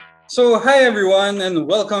Hi everyone, and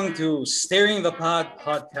welcome to Steering the Pod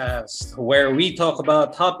podcast, where we talk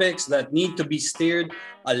about topics that need to be steered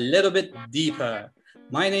a little bit deeper.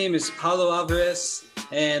 My name is Paulo Alvarez,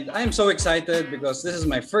 and I'm so excited because this is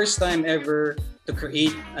my first time ever to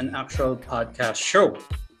create an actual podcast show.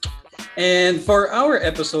 And for our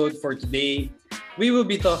episode for today, we will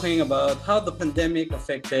be talking about how the pandemic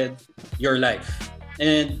affected your life.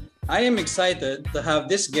 And I am excited to have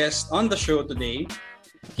this guest on the show today.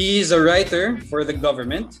 He is a writer for the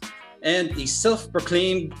government and a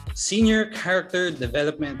self-proclaimed senior character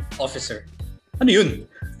development officer. Ano yun?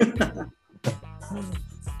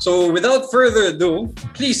 So without further ado,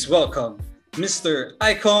 please welcome Mr.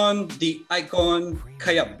 Icon, the Icon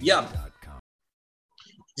Kayabyab.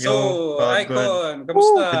 So, Icon,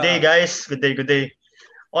 kamusta? Good day, guys. Good day.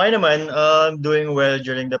 Okay naman, doing well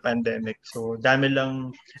during the pandemic. So, dami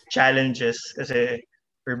lang challenges kasi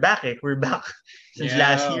we're back. We're back since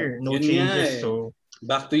last year. No yun changes. nga eh. So,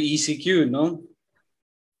 Back to ECQ, no?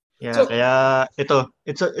 yeah, So- kaya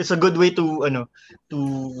it's a good way to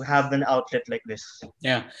have an outlet like this.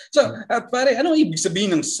 Yeah. So, pare, anong ibig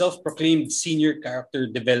sabihin ng self-proclaimed senior character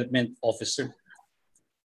development officer?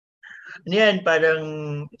 Ano yan,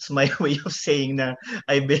 parang it's my way of saying na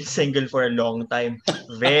I've been single for a long time.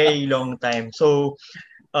 Very long time. So,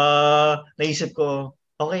 naisip ko,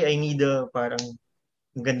 okay, I need a parang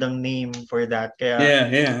gandang name for that. Kaya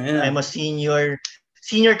Yeah. I'm a senior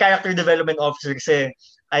character development officer kasi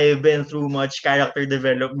I've been through much character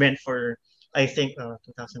development for I think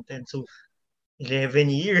 2010. So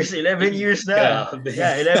 11 years na. Grabe.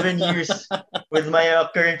 Yeah, 11 years with my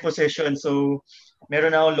current position. So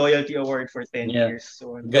meron na akong loyalty award for 10 Yeah. years.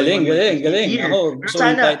 So I'm Galing. going on my 15th year. Ako, Pero gusto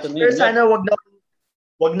yung title na yun. sana wag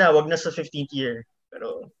na sa 15th year.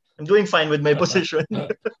 Pero I'm doing fine with my position.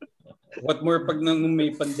 What more pag nang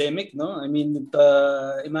may pandemic, no? I mean,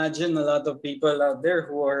 imagine a lot of people out there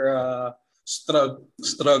who are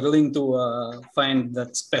struggling to find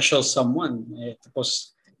that special someone.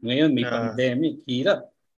 Tapos ngayon may pandemic,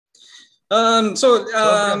 hirap.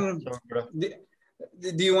 Sobra.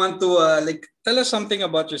 Do you want to tell us something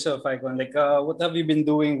about yourself, Icon? What have you been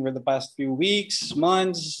doing for the past few weeks,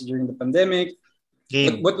 months during the pandemic?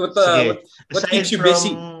 Game. What keeps you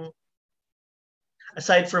busy?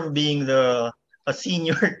 Aside from being a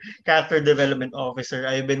senior character development officer,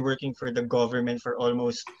 I've been working for the government for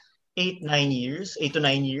almost 8 to 9 years,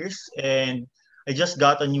 and I just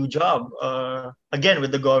got a new job again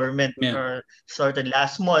with the government. Started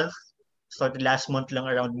last month lang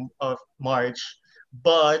around March,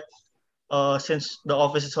 but since the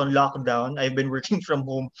office is on lockdown, I've been working from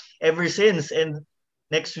home ever since, and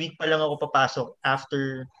next week pa lang ako papasok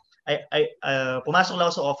after I pumasok lang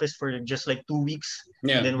ako sa office for just like 2 weeks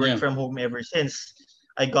and then work from home ever since.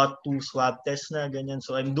 I got 2 swab tests na ganyan.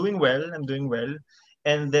 So I'm doing well.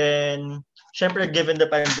 And then syempre given the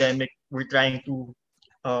pandemic, we're trying to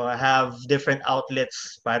have different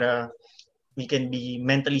outlets para we can be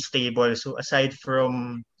mentally stable. So aside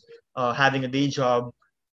from having a day job,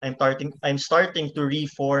 I'm starting to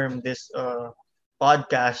reform this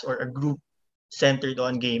podcast or a group centered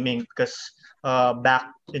on gaming because back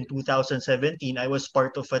in 2017, I was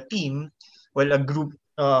part of a group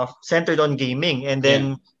centered on gaming, and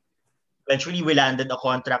then eventually we landed a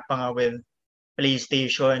contract pa nga with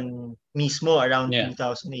PlayStation mismo around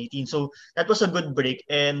 2018. So that was a good break,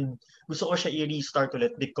 and gusto ko siya i-restart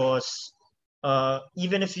ulit because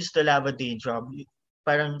even if you still have a day job,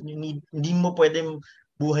 parang hindi mo pwedeng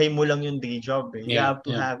buhay mo lang yung day job. You have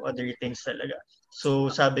to have other things talaga. So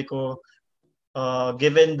sabi ko,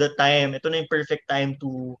 given the time, ito na yung perfect time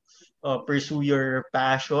to pursue your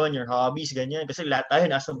passion, your hobbies, ganyan. Kasi lahat tayo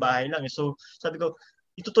nasa bahay lang. So, sabi ko,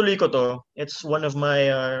 itutuloy ko to. It's one of my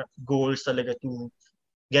goals talaga to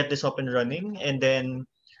get this up and running. And then,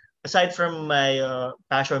 aside from my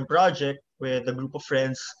passion project with a group of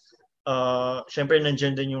friends, syempre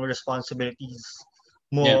nandiyan din yung responsibilities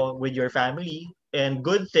mo with your family. And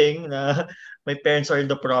good thing na my parents are in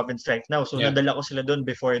the province right now. So, nadala ko sila doon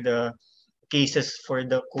before the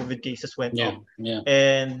COVID cases went up.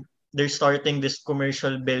 And they're starting this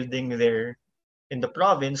commercial building there in the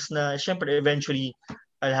province na syempre eventually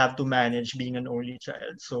I'll have to manage being an only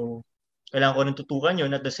child. So kailangan ko rin tutukan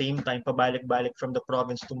yun at the same time pabalik-balik from the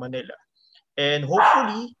province to Manila. And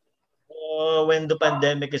hopefully when the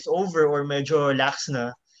pandemic is over or medyo lax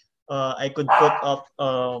na, I could put up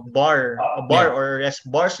a bar or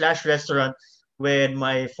bar/restaurant with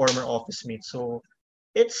my former office mates. So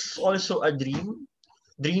it's also a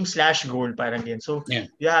dream/goal parang din. So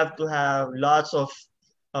you have to have lots of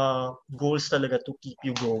goals talaga to keep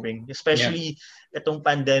you going, especially itong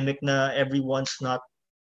pandemic na everyone's not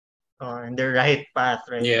in the right path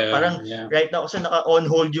right now. Yeah, Parang right now kasi naka-on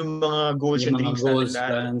hold yung mga goals and yung mga dreams goals, natin lahat.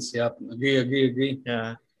 plans, yep. Agree.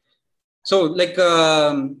 Yeah. So like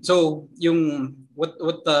so yung what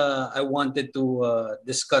I wanted to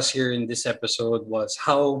discuss here in this episode was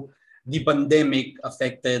how the pandemic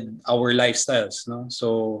affected our lifestyles, no?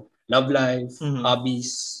 So love life,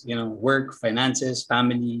 hobbies, work, finances,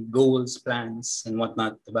 family, goals, plans, and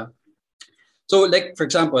whatnot, diba? So like for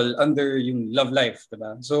example, under yung love life,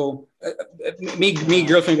 diba? So may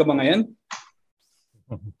girlfriend ka ba ngayon?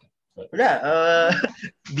 Wala.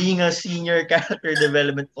 Being a senior character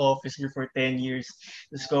development officer for 10 years,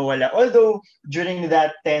 ko wala. Although, during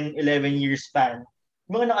that 10, 11 years span,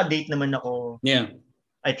 mga naka-date naman ako. Yeah.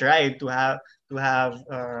 I tried to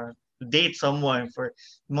date someone for,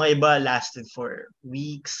 mga iba lasted for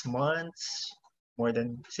weeks, months, more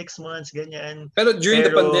than 6 months, ganyan. Pero during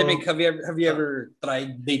the pandemic, have you ever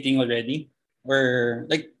tried dating already? Or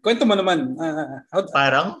like, kwento mo naman.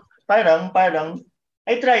 Parang,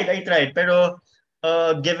 I tried. Pero,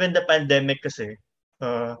 given the pandemic kasi,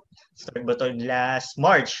 start ba to last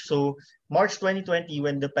March? So, March 2020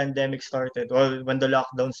 when the pandemic started, or when the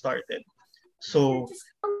lockdown started. So,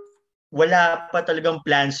 wala pa talagang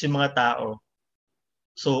plans yung mga tao.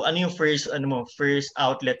 So, ano yung first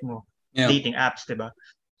outlet mo? Yeah. Dating apps, diba?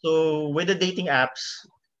 So, with the dating apps,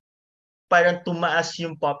 parang tumaas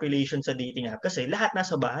yung population sa dating app kasi lahat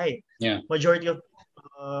nasa bahay. Yeah. Majority of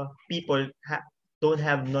people don't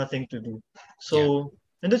have nothing to do. So,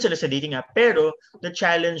 nandun sila sa dating app. Pero, the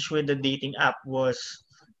challenge with the dating app was,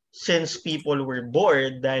 since people were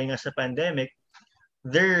bored dahil nga sa pandemic,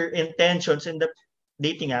 their intentions in the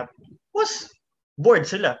dating app was bored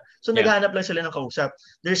sila. So, naghahanap lang sila ng kausap.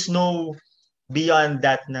 There's no beyond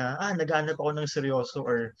that na, naghahanap ako ng seryoso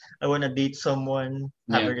or I wanna date someone,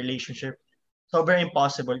 have a relationship. Sobrang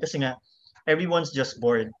impossible kasi nga, everyone's just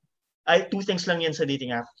bored. Two things lang yan sa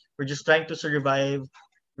dating app. We're just trying to survive.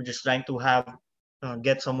 We're just trying to have,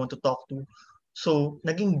 get someone to talk to. So,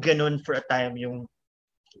 naging ganun for a time yung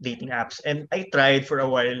dating apps. And I tried for a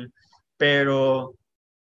while, pero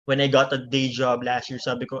when I got a day job last year,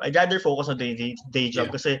 sabi ko, I'd rather focus on the day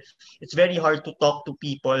job kasi it's very hard to talk to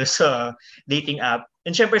people sa dating app.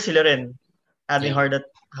 And syempre sila rin having hard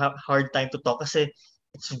time to talk kasi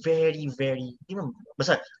it's very, very,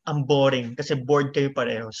 basta ang boring kasi bored kayo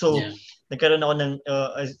pareho. So, nagkaroon ako ng,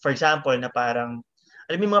 for example, na parang,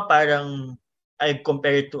 alam mo mga parang, I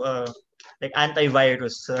compare it to like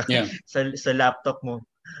antivirus sa laptop mo.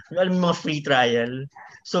 Alam mo mga free trial.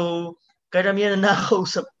 So, karamihan na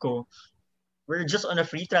nakakausap ko, we're just on a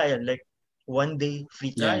free trial. Like, 1 day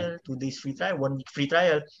free trial, 2 days free trial, 1 week free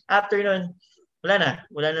trial. After nun, wala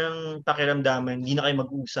nang pakiramdaman, hindi na kayo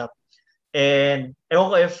mag-usap. And ewan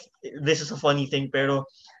ko if this is a funny thing, pero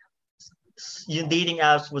yung dating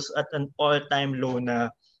apps was at an all-time low na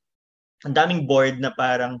ang daming bored na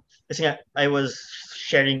parang, kasi nga, I was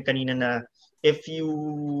sharing kanina na if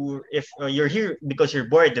you're here because you're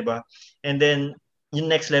bored, diba? And then, yung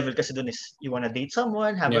next level kasi dun is you wanna date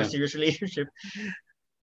someone, have a serious relationship.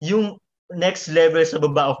 Yung next level sa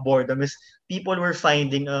baba of boredom is people were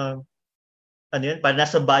finding, parang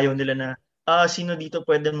nasa bio nila na, sino dito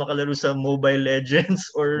pwede makalaro sa Mobile Legends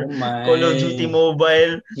or Call of Duty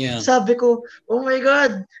Mobile. Sabi ko, oh my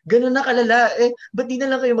God, ganun na kalala. Ba't di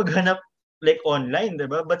na lang kayo maghanap like online,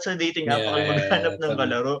 diba? Ba't sa dating app kayo maghanap ng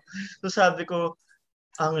kalaro? So sabi ko,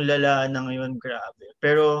 ang lala na ngayon, grabe.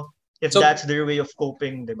 Pero if that's their way of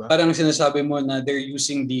coping, diba? Parang sinasabi mo na they're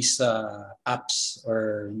using these apps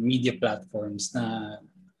or media platforms na,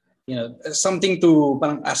 something to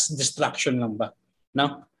parang as distraction lang ba?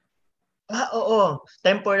 No? Oo.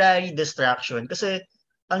 Temporary distraction. Kasi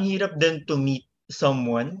ang hirap din to meet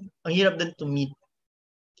someone. Ang hirap din to meet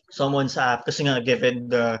someone sa app kasi nga given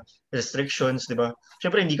the restrictions, di ba?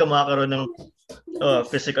 Siyempre, hindi ka makakaroon ng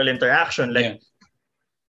physical interaction like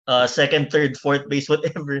second, third, fourth base,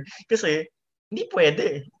 whatever. Kasi hindi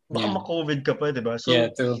pwede. Baka ma-COVID ka pa, di ba? So,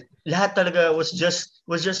 lahat talaga was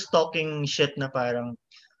just talking shit na parang,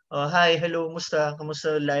 hi, hello,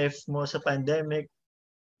 kamusta life mo sa pandemic?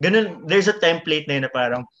 Ganun, there's a template na yun na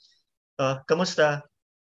parang, kamusta?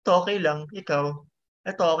 Ito okay lang, ikaw?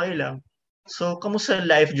 Ito okay lang. So, kamusta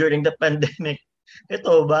life during the pandemic?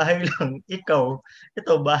 Ito, bahay lang. Ikaw?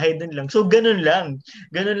 Ito, bahay din lang. So, ganun lang.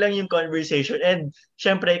 Ganun lang yung conversation. And,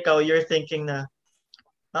 syempre, ikaw, you're thinking na,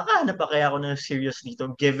 makahanap pa kaya ako ng serious dito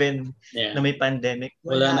given na may pandemic?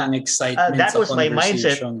 Wala nang excitement that sa was my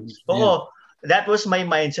mindset. Oo, that was my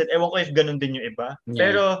mindset. Ewan ko if ganun din yung iba.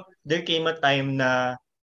 Pero, there came a time na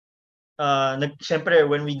syempre,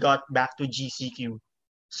 when we got back to GCQ,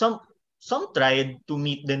 some tried to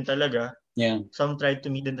meet din talaga. Yeah. Some tried to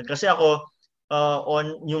meet din. Kasi ako,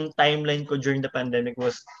 on yung timeline ko during the pandemic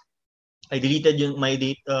was, I deleted my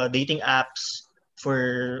dating apps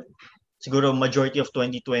for siguro majority of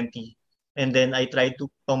 2020. And then I tried to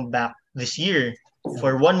come back this year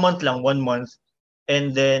for 1 month lang, 1 month.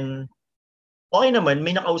 And then, okay naman,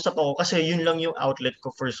 may nakausap ako kasi yun lang yung outlet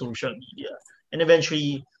ko for social media. And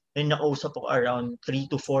eventually, may nakausap ako around 3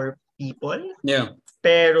 to 4 people. Yeah.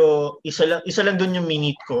 Pero isa lang dun yung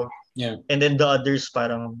minute ko. Yeah. And then the others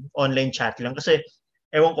parang online chat lang. Kasi,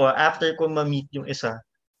 ewan ko, after ko ma-meet yung isa,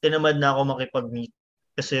 tinamad na ako makipag-meet.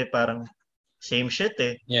 Kasi parang, same shit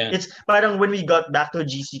eh. Yeah. It's parang when we got back to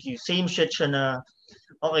GCQ, same shit siya na,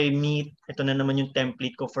 okay, meet, ito na naman yung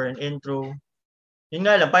template ko for an intro. Yun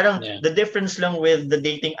nga lang, parang Yeah. the difference lang with the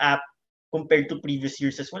dating app compared to previous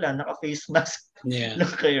years is wala, naka-face mask Yeah.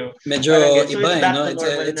 lang kayo. Medyo Parang, so iba it's eh, back no? to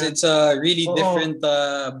normal na. It's a really Oo. different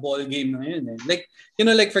ball game na yun eh. Like, you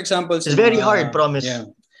know, like for example, It's very hard, promise. Yeah.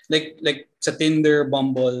 Like sa Tinder,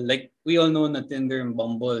 Bumble, like we all know na Tinder and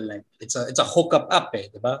Bumble, like it's a hookup app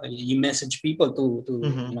eh, diba? You message people to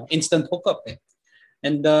you know, instant hookup eh.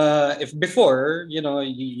 And if before, you know,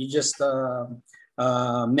 you just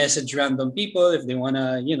message random people if they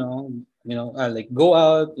wanna, like go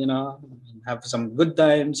out, you know, have some good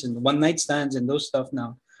times and one night stands and those stuff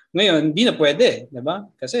now. Ngayon, hindi na pwede, 'di ba?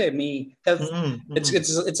 Kasi may health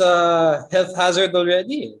it's a health hazard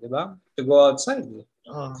already, 'di ba? To go outside.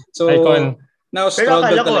 So Icon. now Pero struggle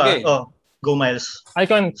akala ko talaga eh. go Miles.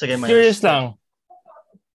 Icon, Sige, Miles. curious lang.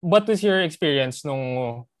 What is your experience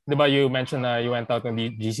nung, 'di ba you mentioned na you went out ng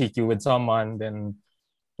GCQ with someone, then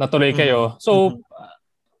natuloy kayo. So,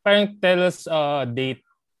 parang tell us a date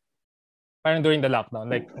parang during the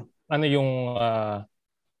lockdown. Like, ano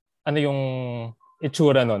yung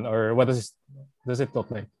itsura nun, or what does it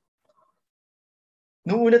look like?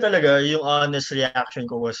 Nung una talaga, yung honest reaction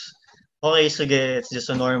ko was, okay, sige, it's just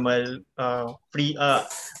a normal free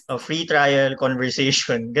trial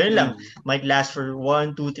conversation. Ganun lang. Might last for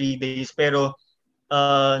 1, 2, 3 days. Pero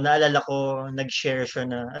naalala ko, nag-share siya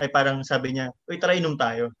na, ay parang sabi niya, uy, tara inom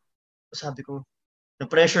tayo. Sabi ko,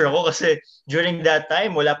 na-pressure ako kasi during that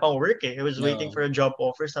time, wala pang work eh. I was waiting for a job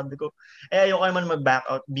offer. Sabi ko, ayoko naman mag-back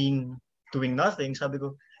out doing nothing. Sabi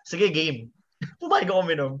ko, sige, game. Pumayag ako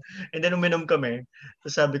uminom. And then uminom kami. So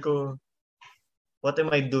sabi ko, what am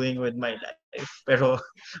I doing with my life? Pero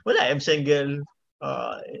wala, I'm single.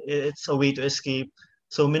 It's a way to escape.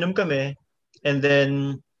 So uminom kami. And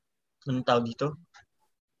then, anong tawag dito?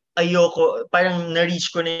 Ayoko, parang na-reach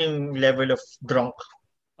ko na yung level of drunk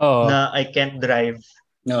na I can't drive.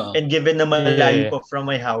 No. And given na malayo pa from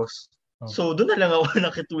my house. So doon na lang ako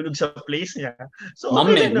nakitulog sa place niya. So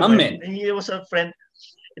okay lang naman. It was a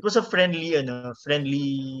friendly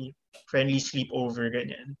sleepover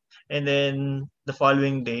ganyan. And then the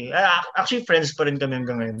following day, actually friends pa rin kami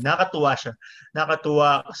hanggang ngayon. Nakakatuwa siya.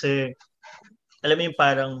 Nakakatuwa kasi alam mo yung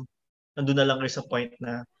parang nandun na lang kayo sa point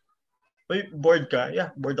na, uy, bored ka? Yeah,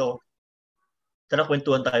 bored ako. Tara,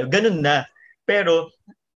 kwentuhan tayo. Ganun na. Pero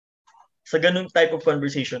sa ganung type of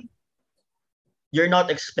conversation, you're not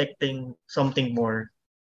expecting something more.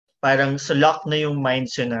 Parang sa lock na yung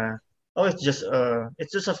mindset na, it's just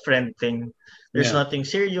a friend thing. There's nothing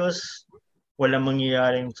serious. Walang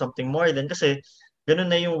mangyayaring something more than kasi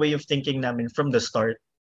ganun na yung way of thinking namin from the start.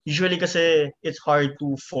 Usually kasi it's hard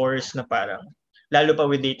to force na parang, lalo pa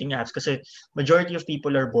with dating apps kasi majority of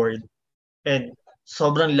people are bored. And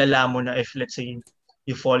sobrang lala mo na if let's say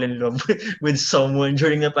you fall in love with someone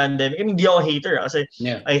during the pandemic. And hindi ako hater kasi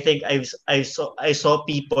I think I saw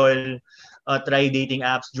people try dating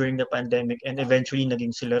apps during the pandemic and eventually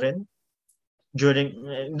naging sila rin.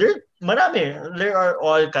 There are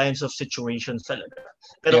all kinds of situations talaga.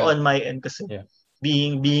 Pero on my end kasi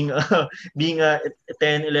being a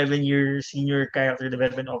 10-11 year senior character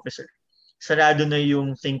development officer, sarado na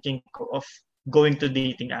yung thinking ko of going to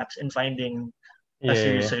dating apps and finding a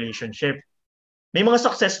serious relationship. May mga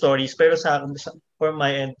success stories pero for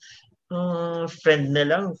my end, friend na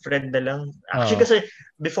lang. Actually kasi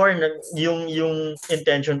before yung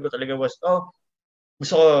intention ko talaga was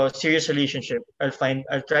gusto ko serious relationship.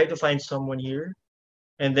 I'll try to find someone here.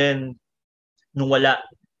 And then nung wala,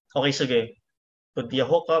 okay sige. Could be a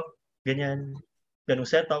hookup, ganung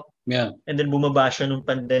setup. Yeah. And then bumaba siya nung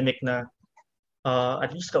pandemic na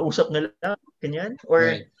at least kausap na lang, ganyan. Or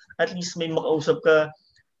at least may makausap ka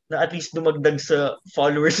na at least dumagdag sa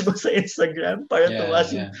followers mo sa Instagram para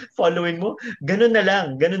tumaas yung following mo. Ganun na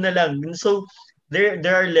lang. So, there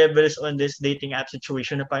are levels on this dating app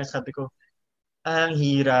situation na parang sabi ko, ang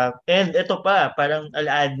hirap. And ito pa, parang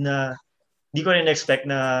I'll add na di ko rin expect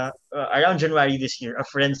na around January this year, a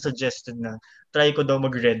friend suggested na try ko daw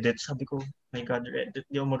mag-Reddit. Sabi ko, my God, Reddit,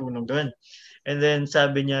 di ako marunong doon. And then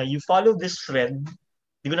sabi niya, you follow this thread.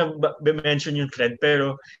 Di ko na mention yung thread,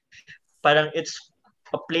 pero parang it's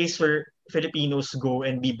a place where Filipinos go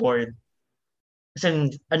and be bored.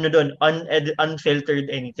 Kasi ano doon, unfiltered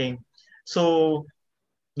anything. So,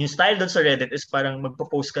 yung style doon sa Reddit is parang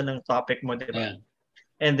magpo-post ka ng topic mo, di ba? Yeah.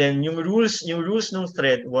 And then yung rules ng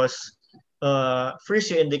thread was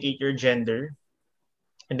first you indicate your gender,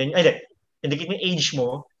 and then indicate yung age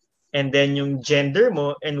mo, and then yung gender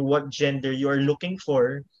mo and what gender you are looking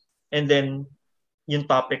for, and then yung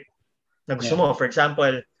topic na gusto mo. For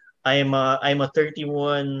example, I'm a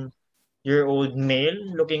 31-year-old male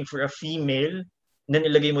looking for a female. And then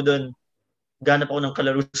ilagay mo doon, ganap ako ng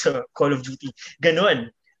kalaro sa Call of Duty. Ganon.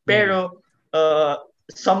 Pero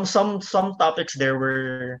some topics there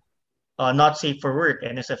were not safe for work,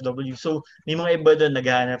 NSFW. So may mga iba doon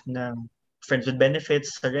naghahanap ng friends with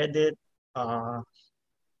benefits sa Reddit.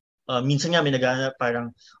 Minsan nga may naghahanap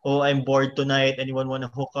parang, oh, I'm bored tonight, anyone wanna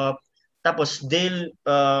hook up? Tapos they'll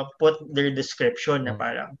put their description na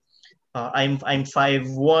parang, I'm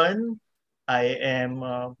 5'1", I am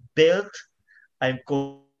built, I'm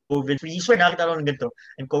COVID-free. Swear, nakita ko ng ganito.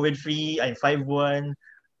 I'm COVID-free, I'm 5'1",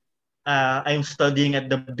 I'm studying at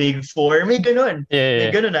the Big Four. May ganun. Yeah. May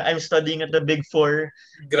ganun na. I'm studying at the Big Four.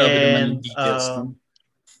 Grabe naman yung details.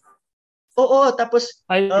 Oo, tapos...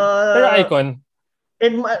 pero Icon.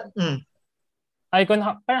 Icon,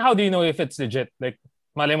 how do you know if it's legit? Like,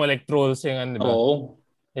 malay mo like trolls yung, di ba? Oo.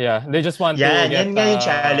 Yeah, they just want to get... Yan nga yung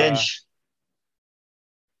challenge.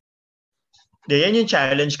 Yan yung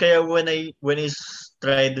challenge. Kaya when I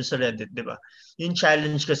tried sa Reddit, di ba? Yung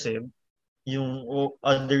challenge kasi, yung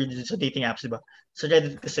other sa dating apps, di ba? Sa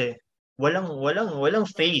Reddit kasi, walang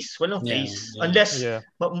face. Walang face. Unless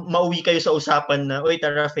mauwi kayo sa usapan na, oy,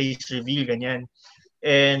 tara, face reveal, ganyan.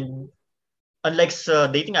 And unlike sa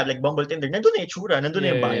dating app, like Bumble, Tinder, nandun na yung itsura, nandun na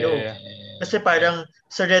yung bio. Kasi parang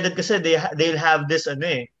sa Reddit kasi, they'll have this,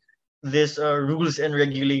 this rules and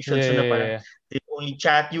regulations na parang, they only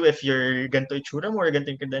chat you if you're ganito itsura mo or ganito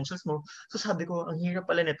yung credentials mo. So sabi ko, ang hirap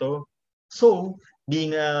pala nito. So,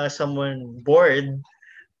 being someone bored,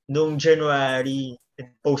 noong January,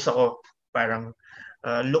 post ako, parang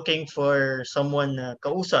looking for someone na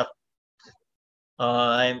kausap.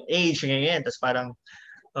 I'm age, ganyan. Tapos parang,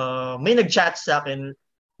 may nag-chat sa akin,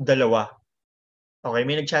 dalawa. Okay,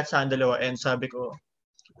 may nag-chat sa akin, dalawa. And sabi ko,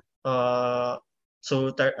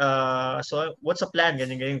 so what's the plan?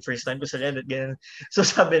 Ganyan, first time ko sa Reddit, ganyan. So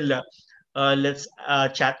sabi nila, let's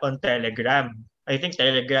chat on Telegram. I think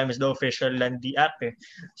Telegram is the official Landi app eh.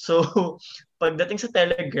 So, pagdating sa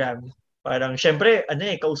Telegram, parang, syempre,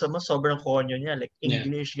 kausap mo, sobrang konyo niya. Like,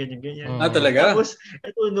 English, ganyan. Talaga? Tapos,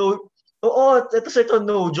 ito, no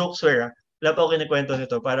joke, swear. Wala pa ako kinikwento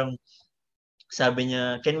nito. Parang, sabi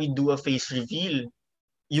niya, can we do a face reveal?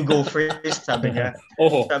 You go first, sabi niya.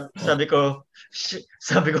 Sabi ko,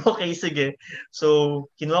 okay, sige. So,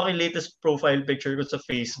 kinuha ko yung latest profile picture ko sa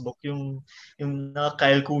Facebook, yung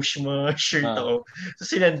naka-Kyle Kuzma shirt ako. So,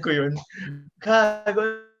 sinend ko yun.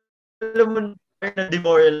 Kago, alam mo,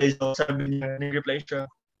 na-demoralize ako. Sabi niya, nag-reply siya,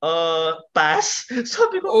 pass?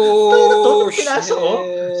 Sabi ko, ito, pinasa ko.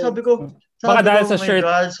 Sabi ko, baka dahil sa shirt.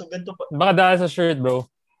 God, so ganito pa. Baka dahil sa shirt, bro.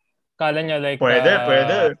 Kala niya like...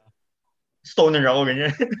 Pwede. Stoner ako, ganyan.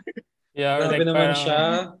 Yeah, grabe like naman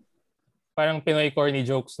siya. Parang Pinoy corny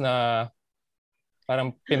jokes na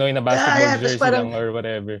parang Pinoy na basketball jersey parang, lang or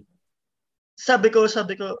whatever. Sabi ko, so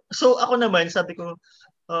ako naman, sabi ko,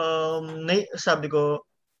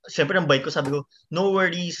 siyempre ang bite ko, sabi ko, no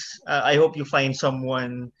worries, I hope you find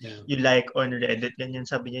someone you like on Reddit, ganyan.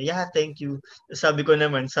 Sabi niya, yeah, thank you. Sabi ko, hindi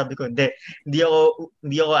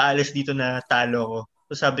ako alis dito na talo ko.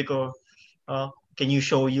 So sabi ko, can you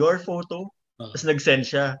show your photo? Tapos nag-send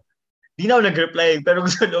siya. Di na ako nag-reply, pero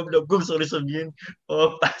gusto loob-loob ko, gusto sabihin,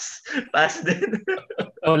 pass din.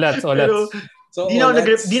 Olats. So, I'm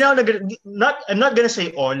not gonna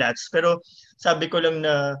say olats, pero sabi ko lang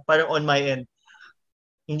na parang on my end,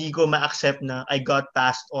 hindi ko ma-accept na I got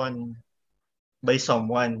passed on by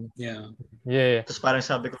someone. Yeah. Tapos parang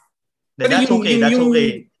sabi ko, that's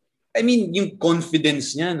okay. I mean, yung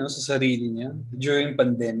confidence niya sa sarili niya during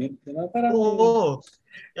pandemic, diba? Parang,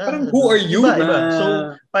 parang who are you? Iba.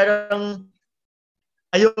 So, parang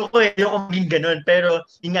ayoko maging ganun. Pero,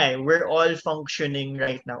 we're all functioning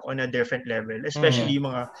right now on a different level. Especially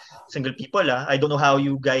mga single people. I don't know how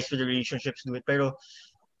you guys with relationships do it. Pero,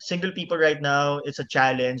 single people right now, it's a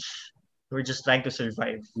challenge. We're just trying to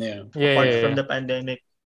survive. Apart from the pandemic,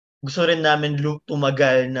 gusto rin namin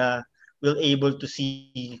tumagal na we'll able to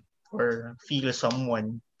see or feel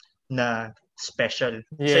someone na special.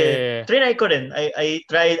 Yeah. Trinay ko rin. I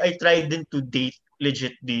tried din to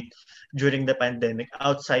legit date during the pandemic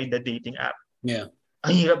outside the dating app. Yeah.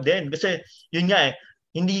 Ang hirap din kasi yun nga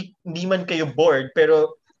hindi man kayo bored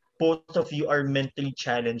pero both of you are mentally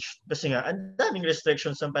challenged kasi nga ang daming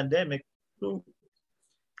restrictions ng pandemic. So,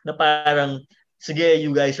 na parang sige,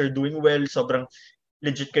 you guys are doing well, sobrang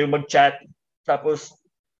legit kayo mag-chat tapos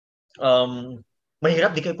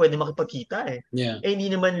mahirap di kayo pwede makipagkita eh. Yeah. Eh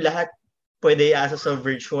hindi naman lahat pwede asa sa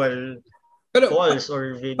virtual Pero calls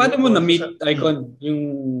or video paano mo calls. na-meet, Icon,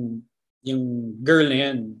 yung girl na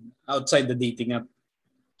yan outside the dating app?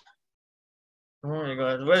 Oh my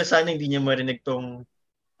God. Well, sana hindi niya marinig tong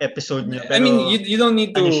episode niya. Pero, I mean, you don't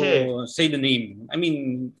need to say the name. I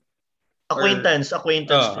mean, acquaintance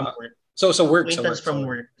from work. So work. Acquaintance from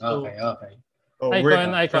work. So, okay.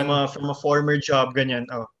 Icon. From a former job, ganyan.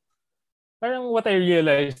 Oh. Parang what I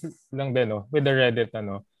realized lang din, with the Reddit,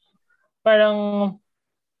 parang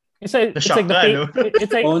it's like the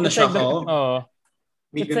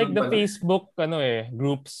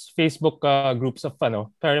Facebook groups of parang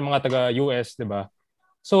mga taga US, 'di ba?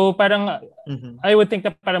 So parang I would think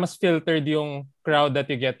na parang mas filtered yung crowd that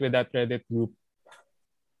you get with that Reddit group.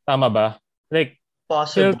 Tama ba? Like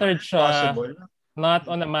filtered siya. Possible. Not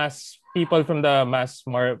on a mass people from the mass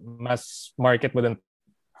market wouldn't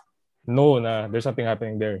know na there's something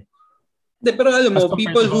happening there. Pero alam mo,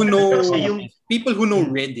 people who know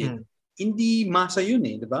Reddit, hindi masa yun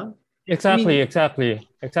eh, di ba? Exactly.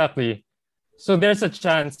 So there's a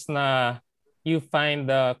chance na you find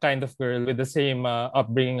the kind of girl with the same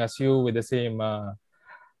upbringing as you, with the same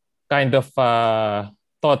kind of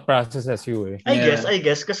thought process as you. I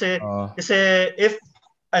guess kasi if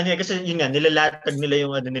kasi yun nga nilalatag nila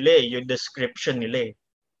yung description nila eh.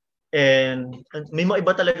 And may mga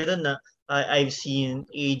iba talaga doon na I've seen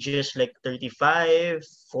ages like 35,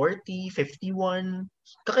 40, 51.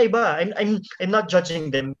 Kakaiba. I'm not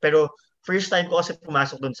judging them pero first time ko kasi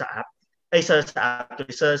pumasok doon sa app. Ay sa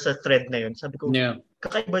thread na yun. Sabi ko,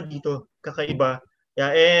 kakaiba dito. Kakaiba.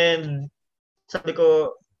 Yeah, and sabi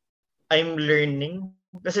ko I'm learning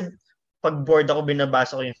kasi pag bored ako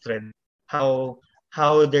binabasa ko yung thread.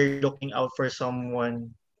 How they're looking out for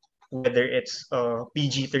someone, whether it's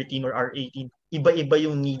PG-13 or R18, iba-iba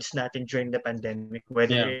yung needs natin during the pandemic,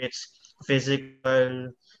 whether it's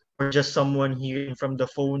physical or just someone hearing from the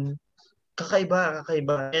phone. Kakaiba.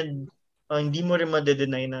 And hindi mo rin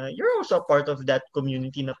ma-deny na you're also a part of that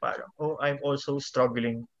community na parang, I'm also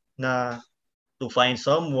struggling na to find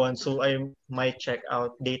someone, so I might check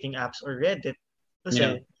out dating apps or Reddit.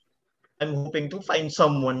 Kasi I'm hoping to find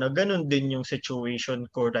someone na ganun din yung situation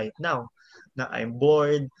ko right now. Na I'm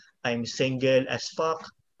bored, I'm single as fuck,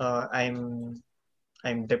 I'm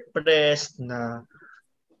depressed, na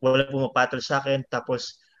wala pumapatol sa akin,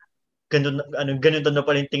 tapos ganun na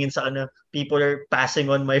pala yung tingin sa akin na people are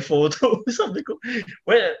passing on my photo. sabi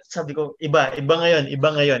ko, iba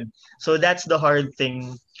ngayon. So that's the hard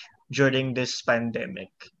thing during this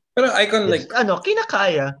pandemic. Pero Icon,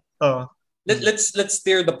 kinakaya. Let's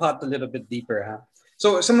steer the pot a little bit deeper, ha?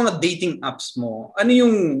 So, sa mga dating apps mo, ano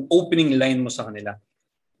yung opening line mo sa kanila?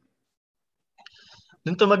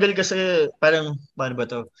 Nung tumagal kasi, parang, paano ba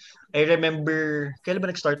to? I remember, kailan ba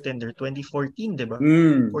nag-start Tinder? 2014, di ba?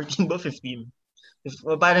 14 ba? 15?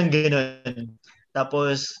 Parang gano'n.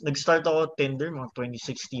 Tapos, nag-start ako Tinder mga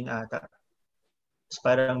 2016 ata. Tapos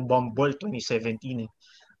parang Bumble 2017 eh.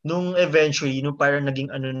 Nung eventually, nung parang naging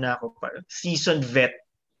na ako, parang seasoned vet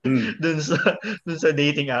dun sa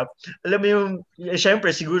dating app. Alam mo yung, syempre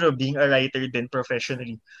siguro being a writer din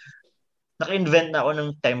professionally, naka-invent na ako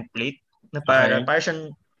ng template na parang siyang,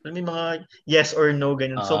 alam mo yung mga yes or no,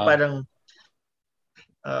 ganun. So parang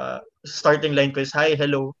starting line ko is, hi,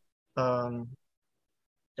 hello.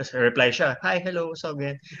 Tapos reply siya, hi, hello, so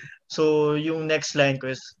again. So yung next line ko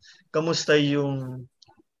is, kamusta yung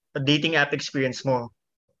dating app experience mo?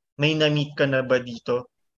 May na-meet ka na ba dito?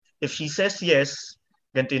 If she says yes,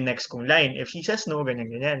 ganito yung next kong line. If she says no,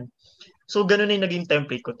 ganyan. So, ganun na yung naging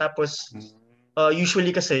template ko. Tapos,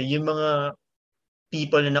 usually kasi, yung mga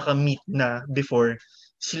people na naka-meet na before,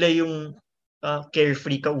 sila yung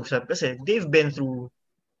carefree kausap kasi they've been through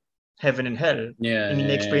heaven and hell. I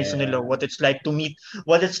mean, na-experience nila what it's like to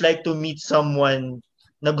meet someone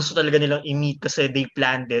na gusto talaga nilang i-meet kasi they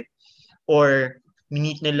planned it, or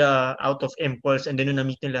meet nila out of impulse and then nung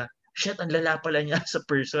na-meet nila, shit, ang lala pala niya sa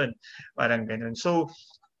person. Parang ganun. So,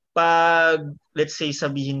 pag, let's say,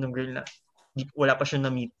 sabihin ng girl na wala pa siya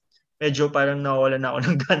na-meet, medyo parang nawala na ako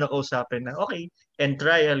ng gana kausapin na, okay, and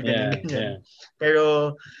trial, ganyan.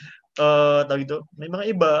 Pero, tawag ito, may mga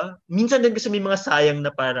iba, minsan din kasi may mga sayang na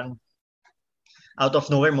parang out of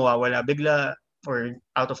nowhere mawawala bigla or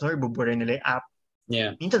out of nowhere buburin nila yung app.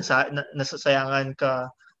 Yeah. Minsan nasasayangan ka.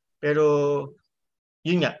 Pero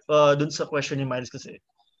yun nga, dun sa question ni Miles kasi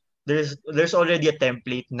there's already a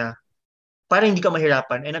template na para hindi ka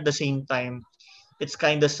mahirapan, and at the same time it's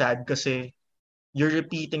kind of sad kasi you're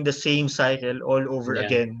repeating the same cycle all over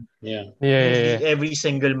again. Yeah. Every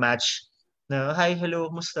single match na, hi,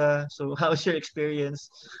 hello, musta? So, how's your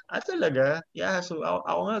experience? Talaga? Yeah, so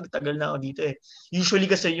ako nga, tagal na ako dito eh. Usually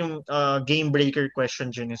kasi yung game breaker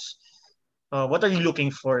question dyan is, what are you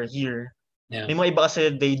looking for here? Yeah. May mga iba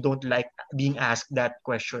kasi they don't like being asked that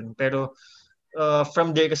question. Pero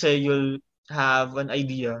from there kasi you'll have an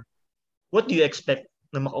idea, what do you expect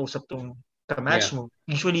na makausap tong ka-match mo?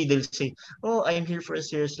 Usually they'll say, oh, I'm here for a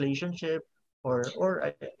serious relationship, or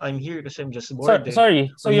I'm here kasi I'm just bored.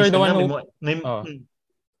 Sorry, so you're the one who...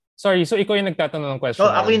 Sorry, so ikaw yung nagtatanong ng question.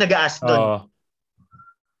 Ako yung nag-a-ask doon.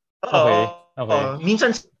 Okay.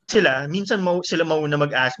 Minsan sila mauna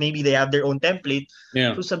mag-ask, maybe they have their own template.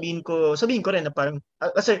 Yeah. So sabihin ko rin na parang,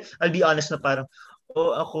 kasi I'll be honest na parang,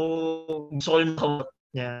 ako gusto ko lang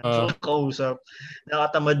kausap.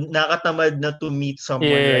 Nakatamad na to meet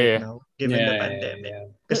someone right now given the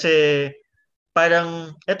pandemic. Kasi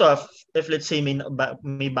parang eto, if let's say may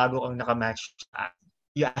bago kang naka-match,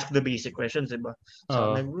 you ask the basic questions, diba?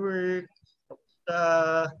 So nag-work,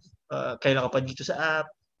 kailan ka pa dito sa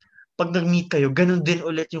app. Pag nag-meet kayo, ganun din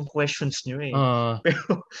ulit yung questions nyo eh.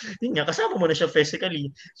 Pero yun nga, kasama mo na siya physically.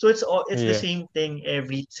 So it's the same thing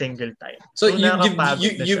every single time. So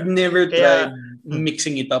you've never tried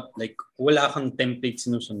mixing it up? Like, wala kang template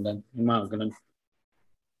sinusundan? Yung mga ganun?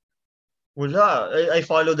 Wala. I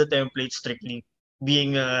follow the template strictly.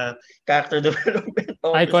 Being a character development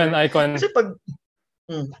officer. Icon. Kasi pag...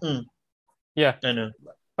 Yeah. Ano?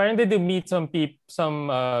 Parang did you meet some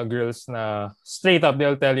girls na straight up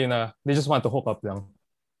they'll tell you na they just want to hook up lang.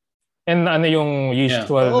 And ano yung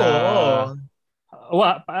usual na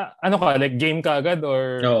ano ka, like game ka agad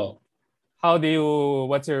or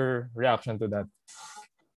what's your reaction to that?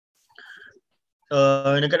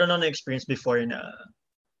 Nagkaroon ako ng experience before na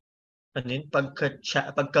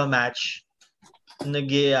pagka-match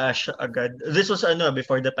nag-i-a siya agad. This was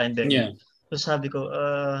before the pandemic. Yeah. So sabi ko,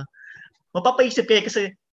 mapapaisip kayo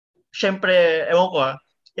kasi syempre, ewan ko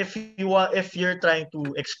if you're trying to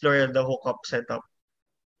explore the hookup setup,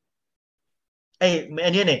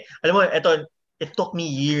 alam mo, it took me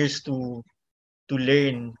years to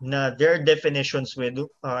learn na there are definitions with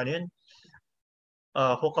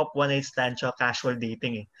hookup, one night stand, tsaka casual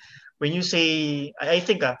dating eh. When you say, I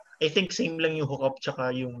think same lang yung hookup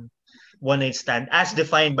tsaka yung one night stand as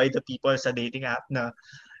defined by the people sa dating app na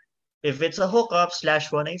if it's a hookup /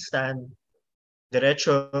 one night stand,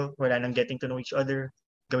 diretso, wala nang getting to know each other,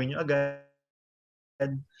 gawin nyo agad.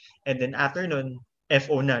 And then after nun,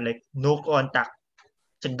 FO na, like no contact.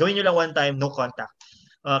 So gawin nyo lang one time, no contact.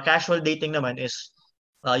 Casual dating naman is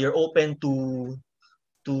you're open to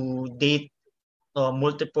date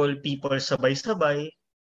multiple people sabay-sabay,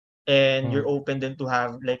 and you're open then to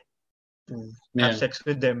have have sex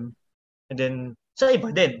with them. And then sa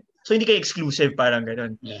iba din. So hindi kayo exclusive, parang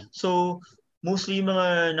ganun. Yeah. So mostly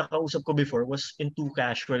mga nakausap ko before was into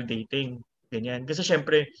casual dating. Ganyan. Kasi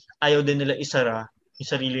syempre, ayaw din nila isara yung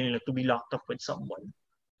sarili nila to be locked up with someone.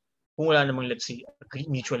 Kung wala namang, let's say,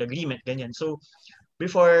 mutual agreement, ganyan. So,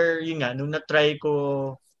 before, yun nga, nung na-try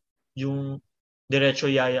ko yung diretso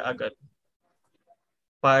yaya agad,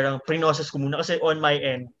 parang pre-process ko muna. Kasi on my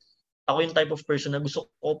end, ako yung type of person na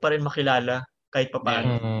gusto ko pa rin makilala kahit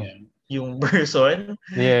papaano yung person.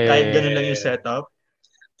 Kahit ganun lang yung setup.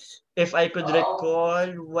 If I could recall,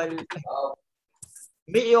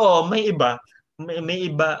 may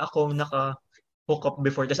iba akong naka-hook up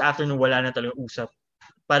before. Tapos after nung wala na talaga usap.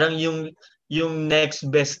 Parang yung next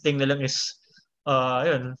best thing na lang is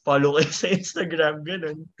follow kayo sa Instagram,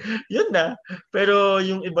 ganun. Yun na. Pero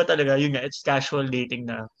yung iba talaga, yun nga, it's casual dating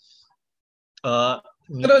na.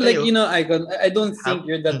 Pero like, Icon, I don't think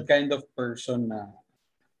you're that kind of person na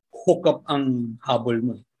hook up ang habol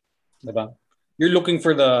mo. Diba? You're looking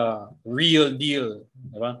for the real deal.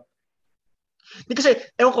 Diba? Kasi,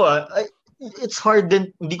 ewan ko it's hard din,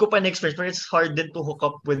 hindi ko pa na-experience, pero it's hard din to hook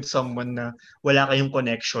up with someone na wala kayong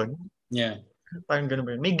connection. Yeah. Parang ganun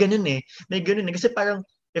ba yun? May ganun eh. Kasi parang,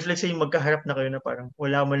 if let's say magkaharap na kayo na parang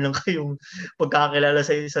wala man lang kayong pagkakakilala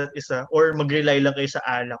sa isa't isa or mag-rely lang kayo sa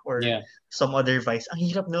alak or some other vice. Ang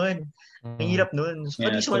hirap nun. Ang hirap nun. So,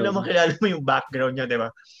 at least man lang makilala mo yung background niya, diba?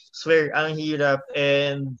 Swear, ang hirap.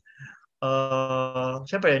 And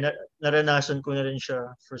syempre, naranasan ko na rin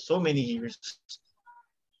siya for so many years.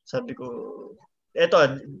 Sabi ko,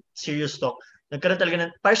 eto, serious talk. Nagkaroon talaga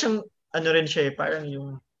ng, parang siyang, ano rin siya parang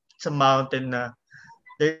yung sa mountain na,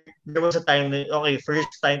 there was a time na, okay,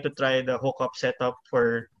 first time to try the hookup setup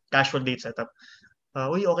for casual date setup.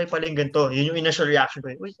 Uy, okay pala yung ganito. Yun yung initial reaction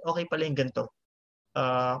ko. Uy, okay pala yung ganito.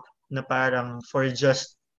 Na parang for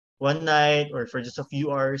just one night or for just a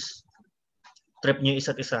few hours, trip niyo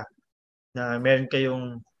isa't isa. Na meron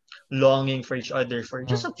kayong longing for each other for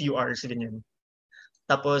just a few hours, ganyan.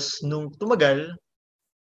 Tapos, nung tumagal,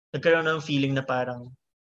 nagkaroon ng feeling na parang,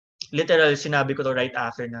 literal, sinabi ko to right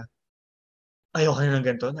after na, ayoko na ng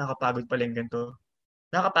ganito, nakakapagod pala yung ganito.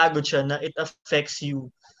 Nakakapagod siya na it affects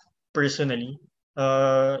you personally.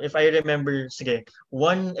 If I remember, sige,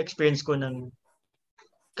 one experience ko ng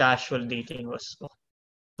casual dating was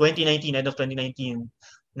 2019, end of 2019,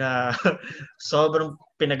 na sobrang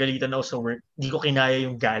pinagalitan ako sa work. Hindi ko kinaya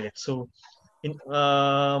yung galit. So,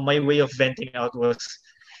 my way of venting out was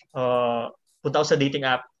punta ako sa dating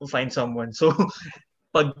app to find someone. So,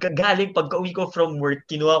 pagka-uwi ko from work,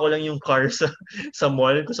 kinuha ko lang yung car sa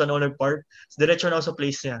mall kung saan ako nag-park. Diretso na ako sa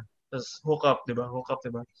place niya. Tapos, hook up, di ba?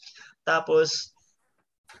 Tapos,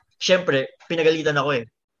 syempre, pinagalitan ako eh.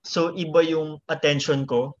 So, iba yung attention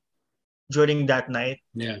ko during that night.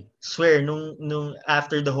 Yeah. Swear, nung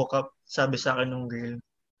after the hookup, sabi sa akin nung girl,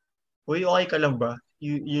 uy, okay ka lang ba?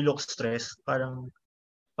 You look stressed. Parang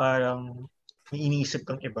may iniisip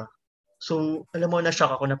kang iba. So, alam mo,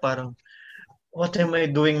 na-shock ako na parang, what am I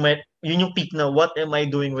doing? Yun yung peak na, what am I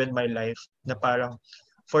doing with my life? Na parang,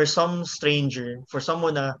 for some stranger, for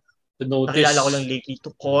someone na nakilala ko lang lately,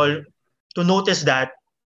 to notice that,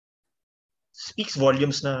 speaks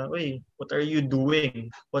volumes na, uy, what are you doing?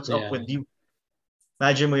 What's up with you?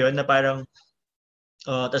 Imagine mo yun na parang,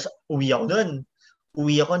 tas uwi ako nun.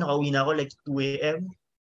 Nakauwi na ako like 2 a.m.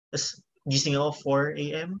 Tas gising ako 4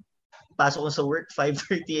 a.m. Pasok ko sa work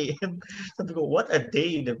 5:30 a.m. Sabi ko, what a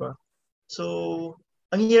day, di ba? So,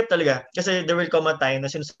 ang hirap talaga. Kasi there will come a time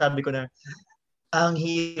na sinasabi ko na, ang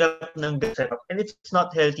hirap ng setup. And it's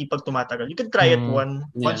not healthy pag tumatagal. You can try it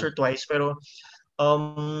once or twice, pero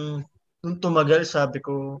nung tumagal, sabi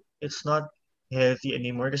ko, it's not healthy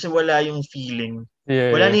anymore. Kasi wala yung feeling.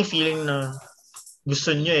 Wala na yung feeling na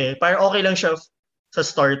gusto nyo eh. Parang okay lang siya sa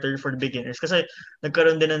starter for the beginners. Kasi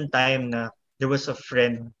nagkaroon din ng time na there was a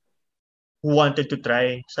friend who wanted to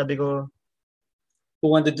try. Sabi ko, who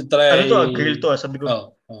wanted to try? Ano to? Girl to. Sabi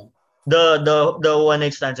ko, the one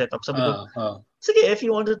night stand setup. Sabi ko, sige, if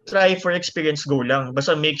you want to try for experience, go lang.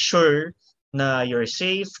 Basta make sure na you're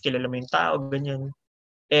safe, kilala mo yung tao, ganyan.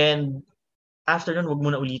 And after nun, wag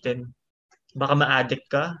mo na ulitin. Baka ma-addict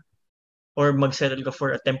ka or mag-settle ka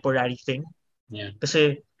for a temporary thing. Yeah.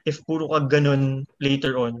 Kasi if puro ka ganun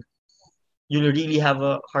later on, you'll really have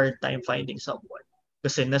a hard time finding someone.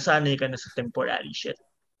 Kasi nasanay ka na sa temporary shit.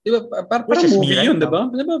 Di ba? Parang movie yun, di ba?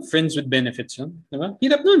 Di ba? Friends with benefits yun. Di ba?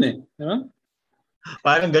 Hirap nun eh. Di ba?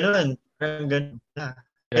 Parang ganun.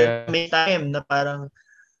 Yeah. May time na parang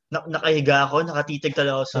nakahiga ako, nakatitig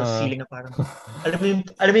talaga ako sa ceiling na parang, alam mo yung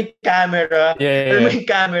camera, alam mo yung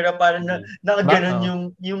camera, parang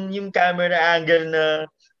nakaganon yung camera angle na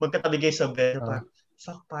magkatabi kayo sa bed.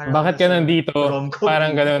 Parang, bakit ka nandito?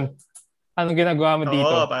 Parang ganun. Anong ginagawa mo dito?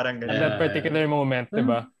 Oo, parang ganun. At that particular moment, di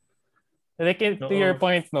ba? Like, to your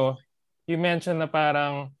point, no, you mentioned na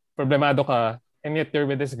parang problemado ka and yet you're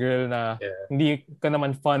with this girl na hindi ka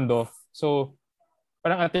naman fond of. So,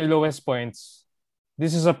 parang at your lowest points,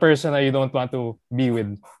 this is a person that you don't want to be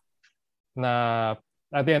with. Na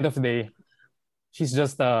at the end of the day, she's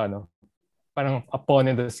just parang a pawn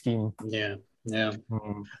in the scheme. Yeah.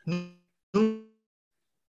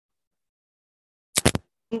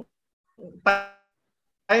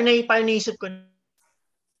 Parang naisip ko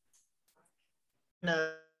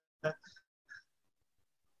na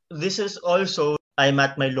this is also I'm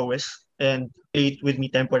at my lowest and it with me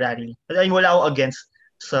temporarily. Ay wala ako against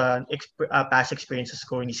sa past experiences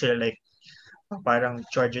ko, hindi sila like parang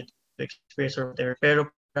charge it to experience or whatever. Pero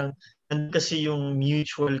parang kasi yung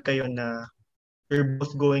mutual kayo na you're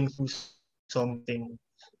both going through something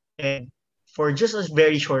and for just a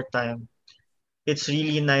very short time, it's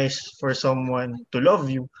really nice for someone to love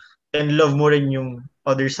you and love mo rin yung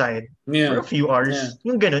other side for a few hours.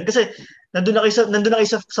 Yung ganun. Kasi nandun na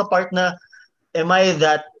kayo sa part na am I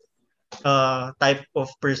that type of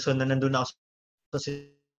person na nandun na ako sa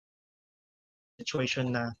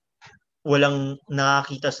situation na walang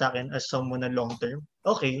nakakita sa akin as someone na long term.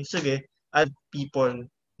 Okay, sige. At people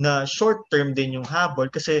na short term din yung habol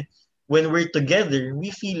kasi when we're together, we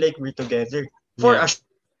feel like we're together for a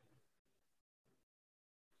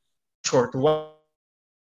short while.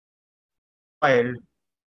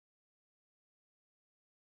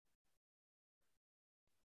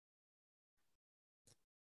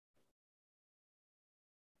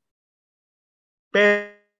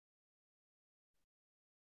 Pero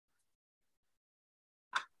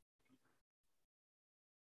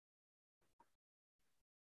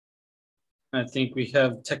I think we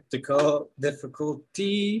have technical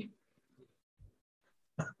difficulty.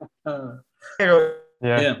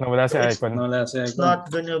 Yeah, nawala si Icon. Nawala si it's Icon.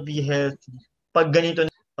 not gonna be healthy. Pag ganito,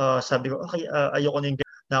 sabi ko, okay, ayoko na yung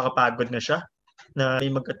nakakapagod na siya na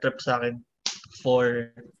may magka-trip sa akin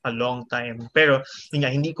for a long time. Pero yun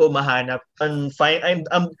nga, hindi ko mahanap.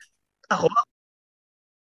 Ako,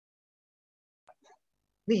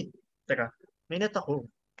 wait, teka, may net ako.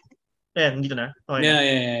 Ayan, dito na. Okay na.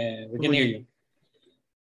 Yeah. We can hear you.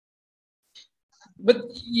 But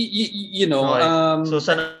you know, Okay. So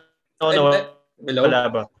sana hello?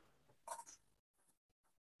 wala ba?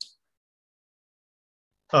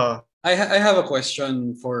 I have a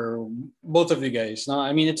question for both of you guys. No,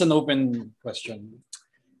 I mean it's an open question.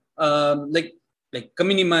 Like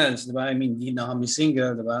kami ni Miles, diba? I mean, di na kami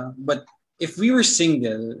single, diba? But if we were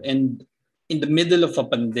single and in the middle of a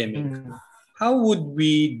pandemic, how would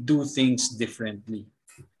we do things differently?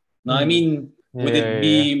 No, I mean, would it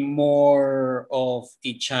be more of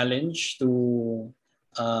a challenge to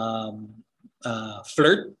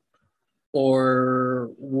flirt?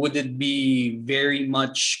 Or would it be very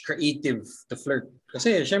much creative to flirt?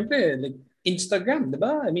 Kasi, syempre, like, Instagram,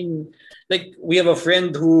 diba? I mean, like, we have a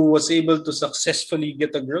friend who was able to successfully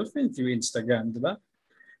get a girlfriend through Instagram, diba?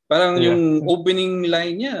 Parang yung opening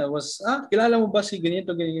line niya was, kilala mo ba si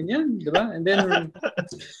ganito, ganyan, diba? And then,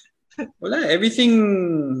 wala,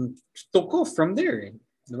 everything took off from there,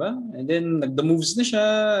 diba? And then, nagda moves na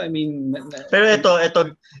siya, I mean... Pero ito,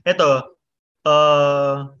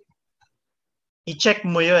 i-check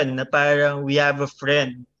mo yun na parang we have a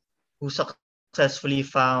friend who successfully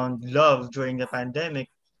found love during the pandemic.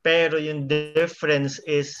 Pero yung difference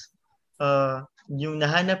is yung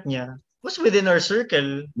nahanap niya was within our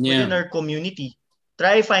circle, within our community.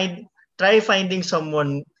 Try finding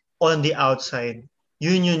someone on the outside.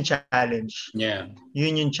 Yun yung challenge. Yeah.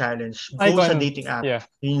 Yun yung challenge. Go sa dating app. Yeah.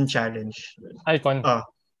 Yun yung challenge. Icon.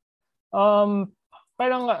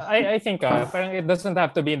 Parang I think parang it doesn't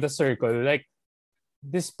have to be in the circle. Like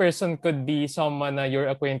this person could be someone na you're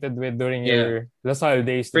acquainted with during your Lasal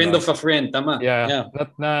days. Friend diba? of a friend, tama. Yeah.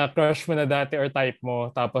 Na crush mo na dati or type mo,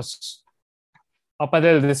 tapos up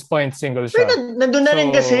until this point, single siya. Pero nandun na rin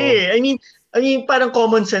kasi. I mean, parang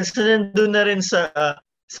common sense na nandun na rin sa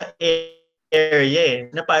area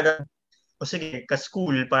na parang, sige,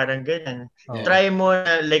 ka-school, parang ganyan. Try mo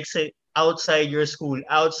na, like say, outside your school,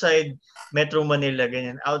 outside Metro Manila,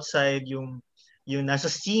 ganyan. Outside yung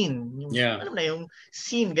nasa scene. Alam na, yung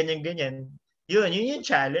scene, ganyan-ganyan. Yun yung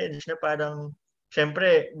challenge na parang,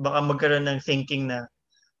 syempre, baka magkaroon ng thinking na,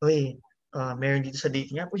 uy, meron dito sa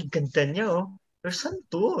dating app, uy, ganda niya, oh. Pero saan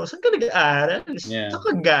to? Saan ka nag-aaral? Saan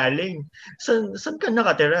ka galing? Saan ka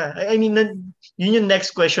nakatira? I mean, yun yung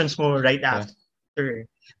next questions mo right after.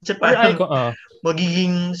 Kasi parang,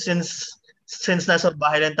 magiging, since nasa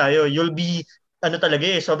bahay lang tayo, you'll be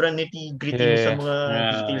talaga sobrang nitty-gritty sa mga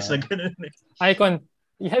details na gano'n. Icon,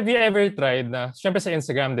 have you ever tried na, syempre sa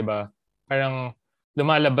Instagram, di ba? Parang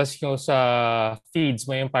lumalabas yung sa feeds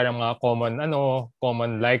mo yung parang mga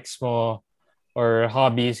common likes mo or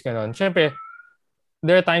hobbies, gano'n. Syempre,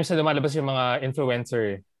 there are times na lumalabas yung mga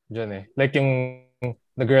influencer dyan Like yung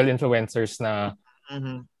the girl influencers na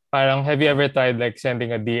parang have you ever tried like sending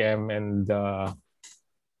a DM and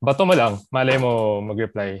bato mo lang, malay mo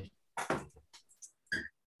mag-reply.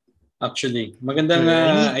 Actually, magandang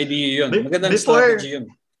idea yun. Magandang strategy yun.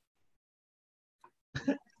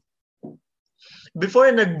 Before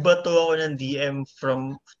nagbato ako ng DM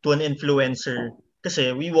to an influencer kasi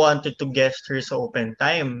we wanted to guest her sa open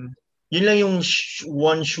time. Yun lang yung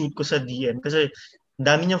one shoot ko sa DM kasi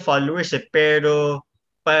dami niyang followers pero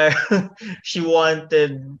she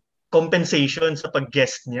wanted compensation sa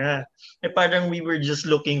pag-guest niya. Parang we were just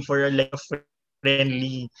looking for a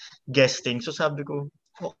friendly guesting. So sabi ko,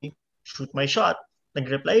 okay, shoot my shot.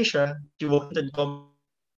 Nag-reply siya. She wanted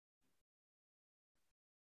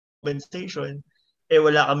compensation.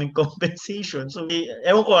 Wala kaming compensation. So,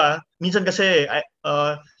 ewan ko minsan kasi,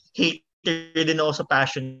 hater din ako sa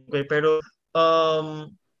passion ko. Pero,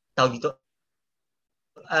 tawag dito,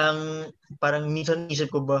 parang minsan isip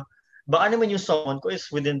ko baka naman yung someone ko is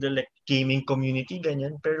within the gaming community,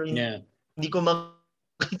 ganyan. Pero hindi ko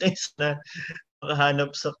makita na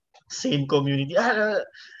makahanap sa same community.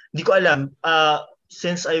 Hindi ko alam.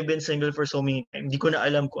 Since I've been single for so many times, hindi ko na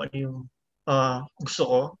alam kung ano yung gusto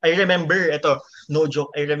ko. I remember, no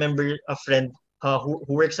joke, I remember a friend who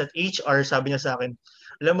works at HR, sabi niya sa akin,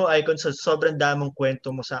 alam mo, Icon, sa sobrang daming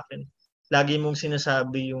kwento mo sa akin, lagi mong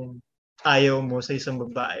sinasabi yung ayaw mo sa isang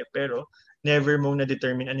babae, pero never mo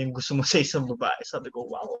na-determine ano yung gusto mo sa isang babae. Sabi ko,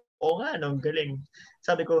 wow, oo nga, no, ang galing.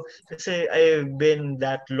 Sabi ko, kasi I've been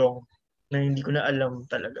that long na hindi ko na alam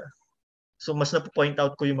talaga. So, mas na-point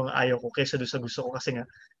out ko yung mga ayaw ko kaysa doon sa gusto ko kasi nga,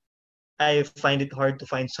 I find it hard to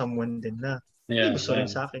find someone din na may gusto rin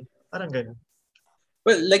sa akin. Parang ganun.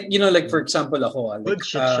 Well, like, like for example ako, like, Good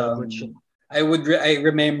shit siya, good shit. I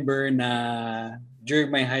remember na during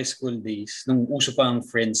my high school days, nung uso pa ang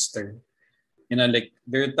Friendster, like,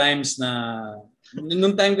 there are times na,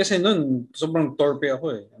 nung time kasi nun, sobrang torpe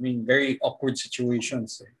ako eh. I mean, very awkward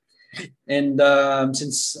situations eh. And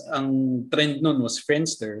since ang trend nun was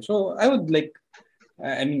Friendster, so I would like,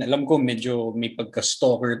 I mean, alam ko medyo may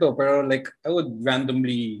pagka-stalker to, pero like, I would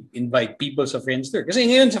randomly invite people sa Friendster. Kasi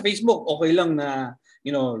ngayon sa Facebook, okay lang na,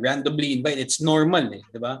 randomly invite. It's normal eh,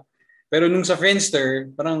 di ba? Pero nung sa Friendster,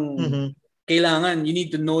 parang kailangan, you need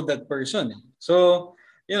to know that person eh. So,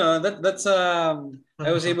 that's I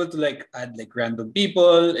was able to like add like random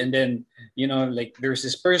people, and then like there's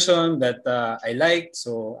this person that I liked,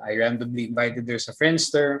 so I randomly invited her sa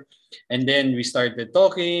Friendster, and then we started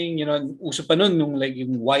talking. Uso pa nun nung like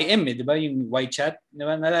yung YM eh, di ba? Yung Y-chat, di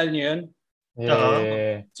ba? Naalala niyo yun?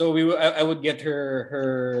 Yeah. So I would get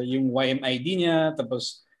her yung YM ID niya,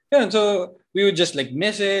 tapos so we would just like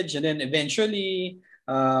message, and then eventually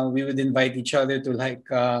we would invite each other to like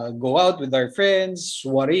go out with our friends,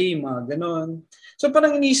 soiree, mga ganon. So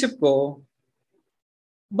parang inisip ko,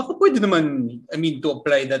 baka pwede naman, I mean, to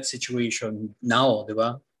apply that situation now, di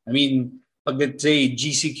ba? I mean, pag let's say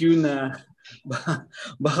GCQ na,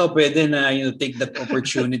 baka pwede na, take that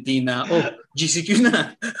opportunity na, GCQ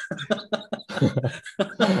na.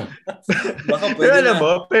 Baka pwede pero alam na.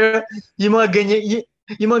 mo, pero yung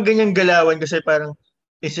mga ganyang galawan kasi parang,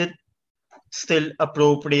 is it still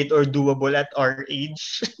appropriate or doable at our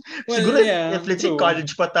age? Well, Siguro yeah, if let's say true.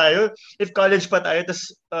 college pa tayo,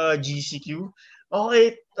 tas GCQ,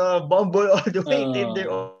 okay, Bumble all the way,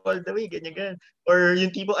 Tinder all the way, ganyan. Or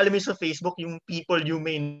yung tipo, alam mo sa Facebook, yung people you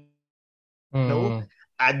may know,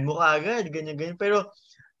 add mo agad, ganyan. Pero,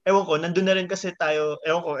 ewan ko, nandun na rin kasi tayo,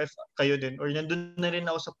 ewan ko if kayo din, or nandun na rin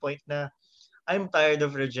ako sa point na I'm tired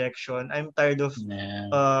of rejection. I'm tired of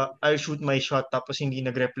I'll shoot my shot tapos hindi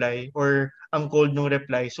nag-reply or ang cold nung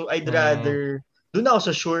reply. So I'd rather doon ako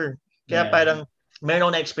sa sure. Kaya parang meron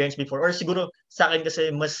ako na-experience before. Or siguro sa akin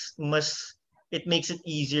kasi mas it makes it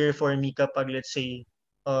easier for me kapag let's say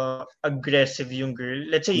aggressive yung girl.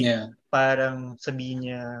 Let's say parang sabihin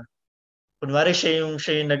niya kunwari siya yung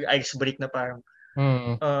nag-ice break na parang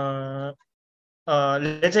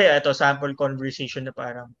let's say ito sample conversation na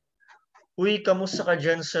parang uy, kamusta ka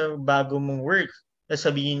dyan sa bago mong work?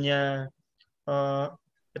 Sabihin niya,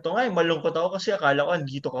 ito nga, malungkot ako kasi akala ko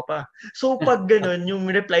andito ka pa. So, pag ganun, yung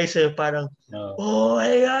reply sa'yo parang, oh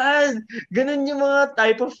my God! Ganun yung mga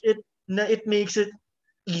type of it na it makes it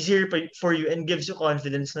easier for you and gives you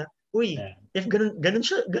confidence na, uy, if ganun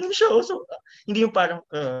siya. So, hindi yung parang,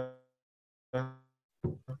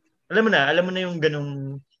 alam mo na yung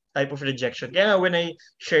ganung type of rejection. Kaya when I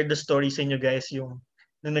shared the story sa inyo guys, yung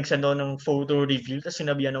nung nagsend ako ng photo reveal tapos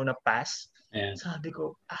sinabihan ako na pass. Sabi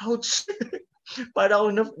ko, ouch! Para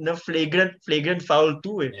ako na flagrant foul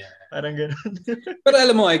too eh. Parang gano'n. Pero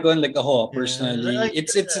alam mo, Icon, like ako, personally,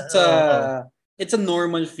 it's a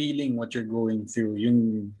normal feeling what you're going through.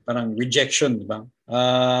 Yung parang rejection, di ba?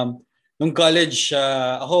 Nung college,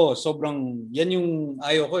 ako, sobrang, yan yung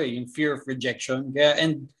ayaw ko eh, yung fear of rejection. Kaya,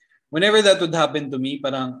 and whenever that would happen to me,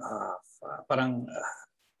 parang,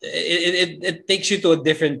 it takes you to a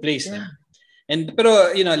different place. And pero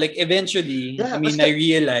like eventually I mean I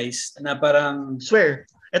realized na parang swear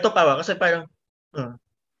ito pa kasi parang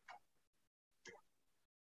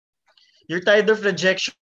you're tired of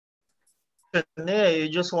rejection you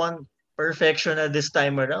just want perfection at this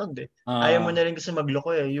time around ayaw mo na rin kasi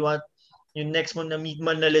magloko you want yung next mo na meet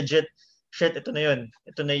man na legit shit ito na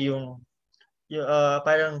yung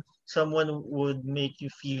parang someone would make you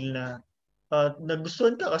feel na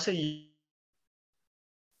nagustuhan ka kasi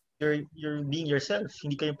you're being yourself.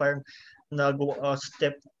 Hindi kayo parang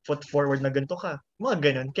step foot forward na ganito ka. Mga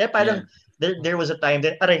ganun. Kaya parang there was a time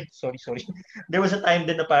then sorry. There was a time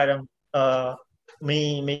din na parang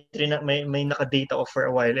may naka-date ako for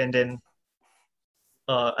a while and then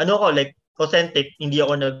like authentic, hindi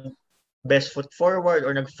ako best foot forward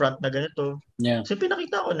or nag-front na ganito. So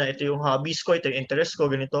pinakita ko na ito yung hobbies ko, ito yung interest ko,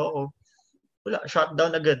 ganito ako. Wala, shut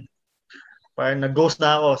down agad. Parang nag-ghost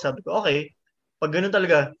na ako. Sabi ko, okay, pag ganun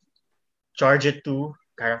talaga, charge it to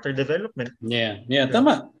character development. Yeah,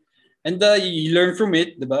 tama. And you learn from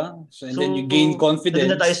it, di ba? So, and then you gain confidence.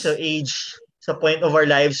 Doon na tayo sa age, sa point of our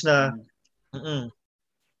lives na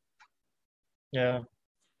Yeah.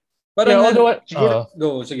 Parang,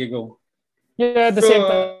 although, sige, go. Yeah, at the same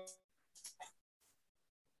time.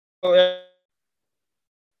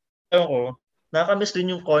 Ewan ko, nakakamiss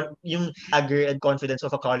din yung agger and confidence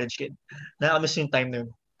of a college kid. Nakakamiss yung time na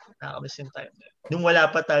yun. Nung wala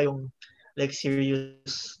pa tayong like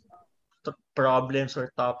serious problems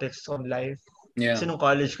or topics on life. Yeah. Kasi nung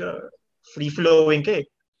college ka, free-flowing ka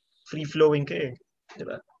eh.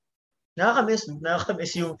 Diba? Nakakamiss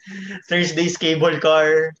yung Thursday's cable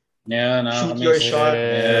car. Yeah, shoot your shot.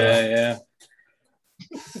 Yeah.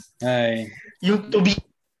 Ay. Yung to be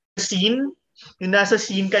scene, yung nasa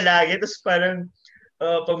scene ka lagi, tapos parang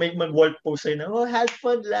pag may mag-wall post sa'yo na, had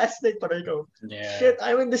fun last night, parang ikaw, shit,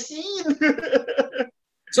 I'm in the scene.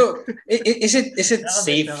 So, is it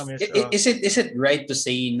safe? Is it right to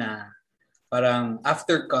say na parang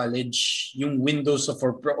after college, yung windows of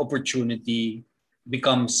opportunity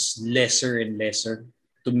becomes lesser and lesser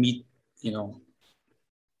to meet,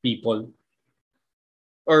 people?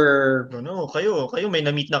 Or no, kayo may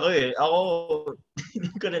na-meet na kayo eh. Ako,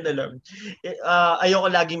 hindi ko rin alam. Ayoko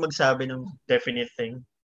laging magsabi ng definite thing.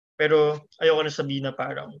 Pero ayoko na sabihin na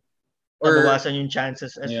parang nabawasan yung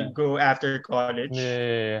chances as you go after college.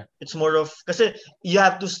 Yeah. It's more of, kasi you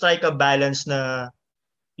have to strike a balance na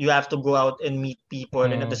you have to go out and meet people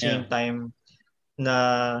and at the same time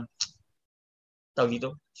na tawag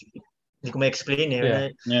dito, hindi ko ma-explain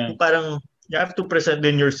eh. Parang you have to present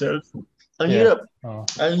in yourself. Ang hirap.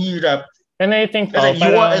 Ang hirap. And I think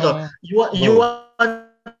you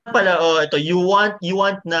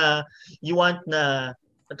want na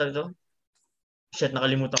shit,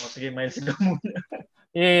 nakalimutan ko. Sige, Miles, ka muna.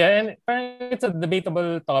 Yeah, and parang it's a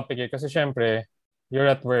debatable topic eh. Kasi syempre, you're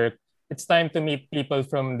at work. It's time to meet people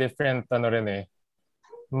from different and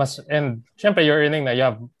syempre you're earning na you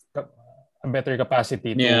have a better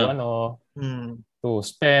capacity to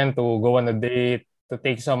spend, to go on a date, to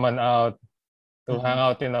take someone out, to hang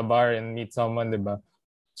out in a bar and meet someone, diba?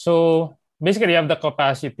 So, basically, you have the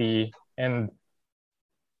capacity and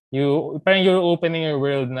you're opening your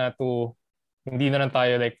world na to hindi na lang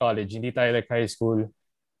tayo like college, hindi tayo like high school.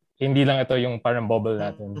 Hindi lang ito yung parang bubble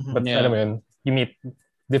natin. But alam mo yun, you meet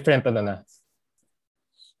different na.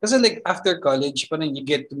 Kasi like after college, parang you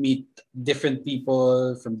get to meet different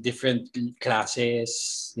people from different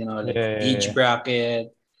classes, age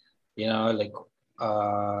bracket, like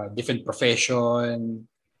different profession,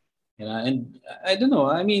 and I don't know.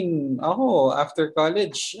 I mean, ako after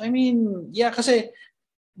college, kasi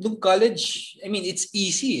nung college, it's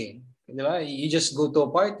easy eh. Diba? You just go to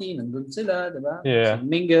a party, nandun sila, diba? Yeah. So,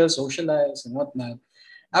 mingle, socialize, and whatnot.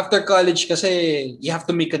 After college kasi, you have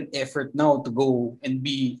to make an effort now to go and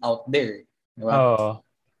be out there. Diba?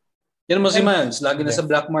 Yan mo si Miles, lagi na sa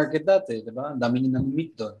black market dati, diba? Ang dami niya nang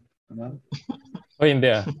meet doon. Diba?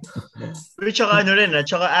 Hindi Pero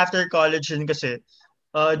tsaka after college din kasi,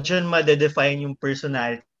 dyan madedefine yung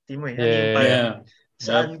personality mo.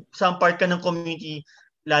 Saan part ka ng community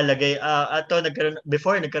lalagay.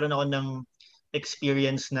 Nagkaroon ako ng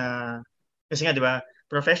experience na, kasi nga, di ba,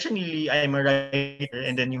 professionally, I'm a writer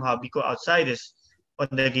and then yung hobby ko outside is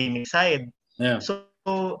on the gaming side. Yeah. So,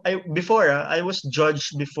 I was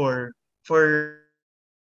judged before for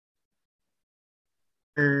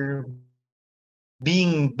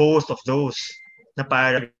being both of those na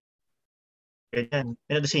parang ganyan.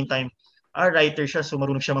 And at the same time, writer siya, so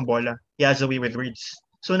marunong siya mambola. He has a way with words.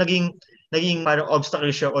 So naging parang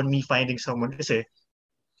obstacle siya on me finding someone kasi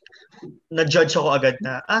na-judge ako agad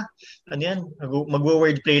na, ano yan,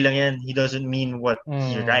 magwo-wordplay lang yan. He doesn't mean what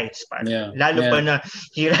he writes. Lalo pa na,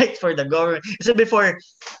 he writes for the government. Kasi before,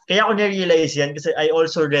 kaya ako na-realize yan kasi I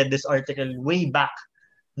also read this article way back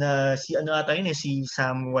na si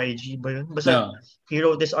Sam YG ba yun? Basta he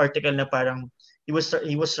wrote this article na parang he was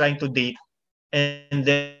trying to date and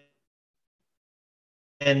then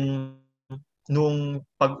nung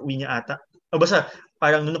pag-uwi niya ata, basta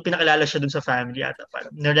parang nung pinakilala siya dun sa family ata,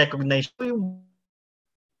 parang na-recognize ko yung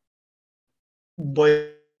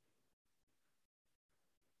boy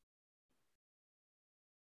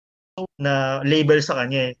na label sa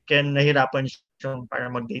kanya eh. Kaya nahirapan siyang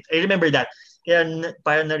parang mag-date. I remember that. Kaya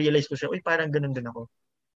parang na-realize ko siya, parang ganun din ako.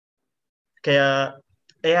 Kaya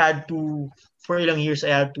for ilang years,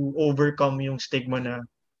 I had to overcome yung stigma na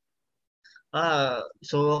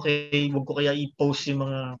so okay, wag ko kaya i-post yung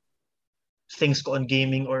mga things ko on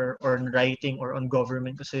gaming or on writing or on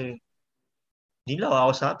government kasi hindi lang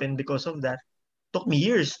ako sa atin because of that. Took me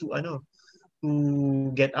years to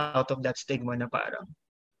get out of that stigma na parang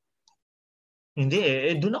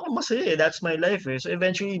hindi doon ako masaya that's my life so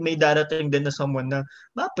eventually may darating din na someone na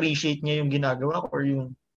ma-appreciate niya yung ginagawa ko or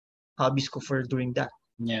yung hobbies ko for doing that.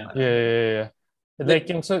 Yeah. Like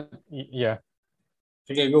yung yeah.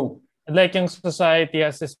 Okay, go. Like yung society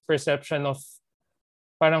has this perception of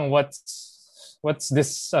parang what's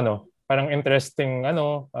this parang interesting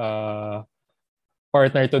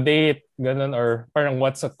partner to date, ganun, or parang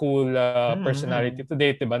what's a cool personality to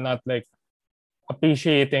date, diba? Not like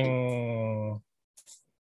appreciating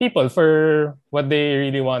people for what they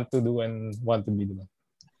really want to do and want to be, diba?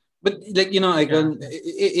 But like, Icon,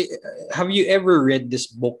 have you ever read this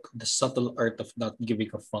book, The Subtle Art of Not Giving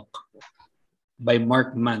a Fuck, by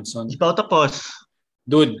Mark Manson? Di pa ako tapos.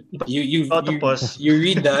 Dude, you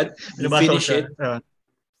read that, you finish it,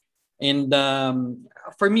 and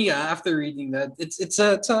for me, after reading that, it's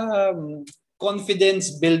a confidence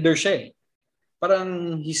builder siya.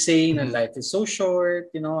 Parang he's saying that life is so short,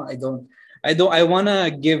 I wanna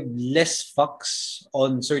give less fucks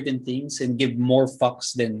on certain things and give more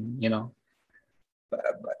fucks than,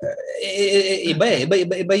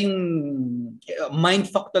 iba yung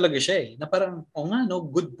mindfuck talaga siya na parang,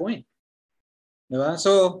 good point. Diba?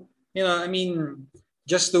 So, I mean,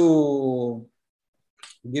 just to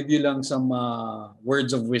give you lang some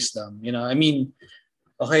words of wisdom, I mean,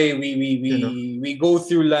 okay, we go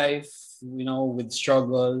through life, with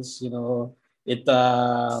struggles, it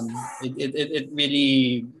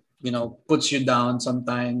really, puts you down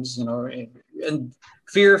sometimes, and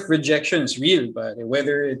fear of rejection is real, but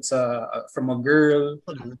whether it's from a girl,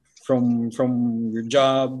 from your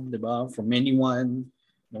job, diba? From anyone,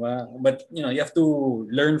 diba? But you have to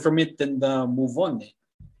learn from it and move on.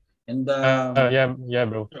 And yeah,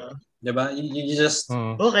 bro. Diba? You just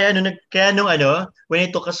when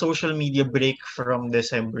I took a social media break from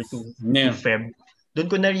December to Feb, doon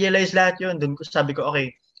ko na-realize lahat yun. Doon ko sabi ko,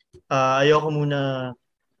 okay, ayoko muna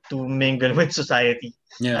to mingle with society.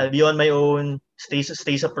 I'll be on my own, stay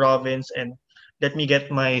sa province, and let me get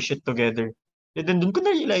my shit together. And then doon ko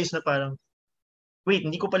na-realize na parang, wait,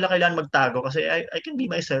 hindi ko pala kailangan magtago kasi I can be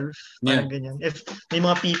myself. Parang ganyan. If may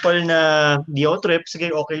mga people na di ako trip, sige,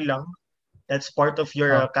 okay lang. That's part of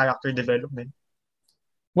your character development.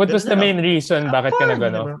 What was the main reason bakit ka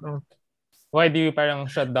nagano? Why do you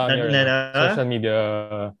parang shut down your social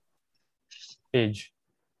media page?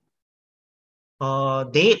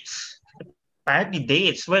 Dates. Apparently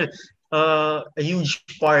dates. Well, a huge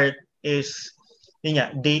part is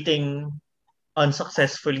dating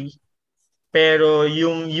unsuccessfully. Pero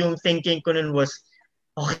yung thinking ko nun was,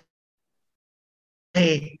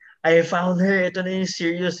 okay, I found her. Ito na yung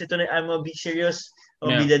serious. Ito na, I'm gonna be serious.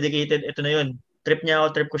 I'll be dedicated. Ito na yun. Trip niya ako,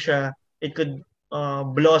 trip ko siya. It could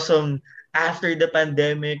blossom after the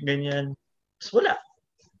pandemic, ganyan. So, wala.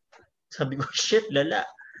 Sabi ko, shit, lala.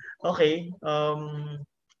 Okay,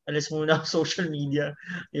 alis muna ako social media.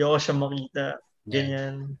 Ayoko siya makita.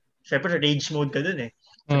 Ganyan. Siyempre, rage mode ka dun eh.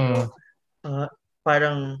 So,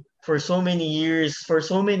 parang, for so many years,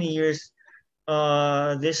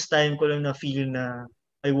 this time ko lang na-feel na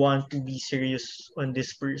I want to be serious on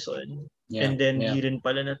this person. And then, di rin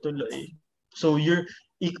pala natuloy. So, you're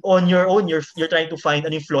on your own, you're trying to find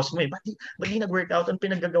ano yung flaws mo eh. Ba't di nag-workout? Ang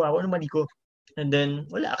pinaggagawa ko? Ano mali ko? And then,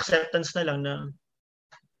 wala. Acceptance na lang na,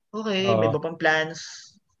 okay, may iba pang plans.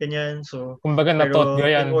 Ganyan. So, kumbaga na-thought ko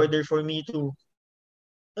yan. In order for me to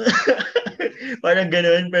parang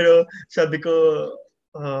ganun. Pero, sabi ko,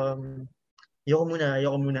 ayoko muna.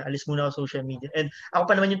 Alis muna ako social media. And ako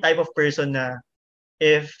pa naman yung type of person na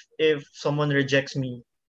if someone rejects me,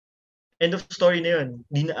 end of story na yun.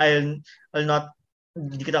 I'll not,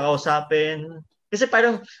 hindi kita kausapin. Kasi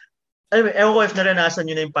parang, ewan ko if naranasan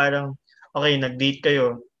nyo na yung parang, okay, nag-date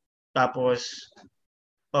kayo, tapos,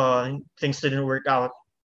 things didn't work out.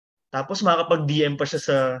 Tapos, makakapag-DM pa siya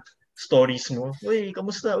sa stories mo. Uy,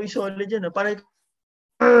 kamusta? Uy, solid yan. Parang,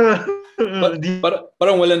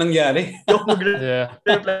 parang wala nangyari. Yung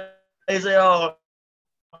mag-reply sa'yo.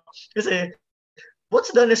 Kasi,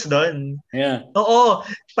 what's done is done. Yeah. Oo,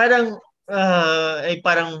 parang,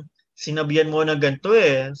 parang sinabihan mo na ganito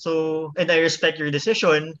eh. So, and I respect your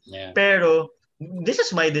decision. Yeah. Pero, this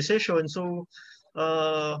is my decision. So,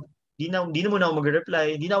 di na muna ako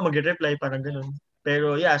mag-reply. Parang ganun.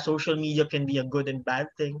 Pero, yeah, social media can be a good and bad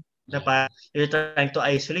thing. Na parang, you're trying to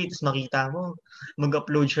isolate. Tapos makita mo,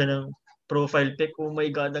 mag-upload siya ng profile pic. Oh my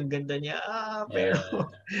God, ang ganda niya. Pero,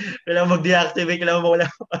 kailangan mag-deactivate. Kailangan mawala.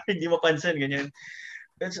 Hindi mapansin. Ganyan.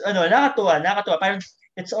 It's, nakakatuwa. Parang,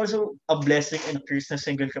 it's also a blessing and a curse na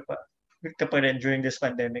single ka pa rin during this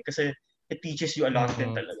pandemic kasi it teaches you a lot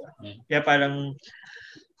din talaga. Kaya parang,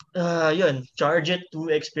 yun, charge it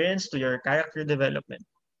to experience, to your character development.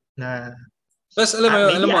 Na, plus, alam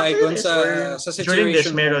mo, Icon, sa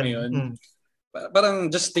situation mo ngayon, parang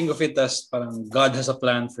just think of it as parang God has a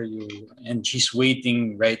plan for you and she's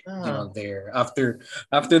waiting right there after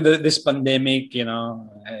this pandemic,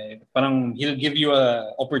 parang he'll give you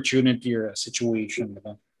a opportunity or a situation,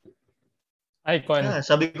 diba? Icon. Yeah,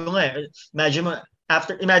 sabi ko nga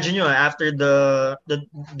imagine nyo after the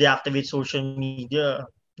deactivate social media,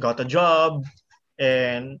 got a job,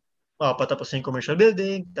 and patapos na yung commercial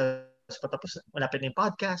building, tapos malapit na yung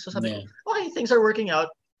podcast. So sabi ko, okay, things are working out.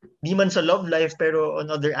 Di man sa love life, pero on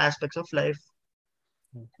other aspects of life,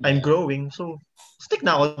 I'm growing. So, stick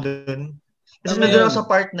na ako dun. Kasi nandun ako sa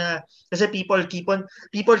part na, kasi people keep on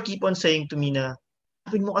saying to me na,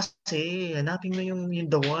 hanapin mo yung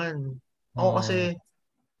the one. Ako kasi,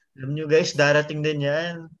 alam nyo guys, darating din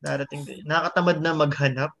yan. Nakakatamad na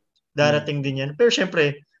maghanap. Darating din yan. Pero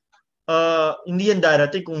syempre, hindi yan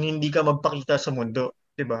darating kung hindi ka magpakita sa mundo.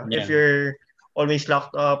 Diba? Yeah. If you're always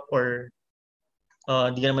locked up or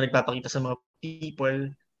hindi ka naman nagpapakita sa mga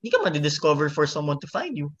people, hindi ka ma-discover for someone to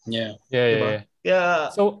find you. Yeah. Yeah.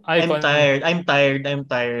 Yeah. So, Icon, I'm tired.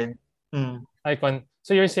 Icon,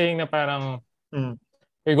 so you're saying na parang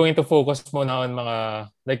you're going to focus mo na on mga,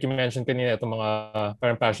 like you mentioned kanina, itong mga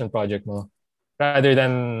parang passion project mo, rather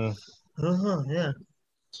than... Yeah.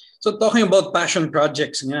 So, talking about passion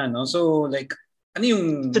projects nga, no? So, like, ano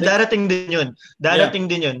yung... So, darating din yun.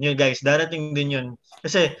 Yun, guys. Darating din yun.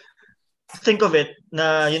 Kasi, think of it,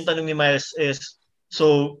 na yung tanong ni Miles is,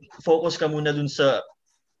 so, focus ka muna dun sa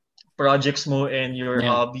projects mo and your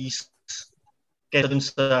hobbies kaysa dun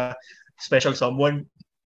sa special someone.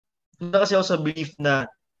 Kasi ako sa belief na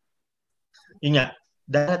yun nga,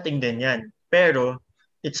 darating din yan. Pero,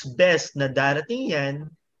 it's best na darating yan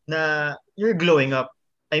na you're glowing up.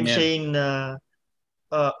 I'm saying na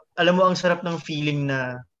alam mo ang sarap ng feeling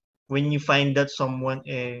na when you find that someone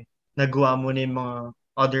nagawa mo na yung mga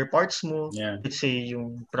other parts mo. Let's say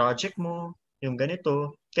yung project mo, yung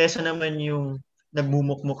ganito. Kaysa naman yung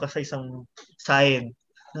nagmumukmuk ka sa isang side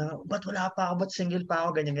na ba't wala pa ako, ba't single pa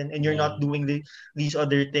ako, ganyan. And you're not doing these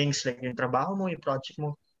other things like yung trabaho mo, yung project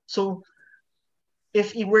mo. So,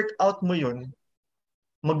 if i-work out mo yun,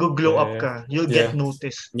 mag-glow up ka. You'll get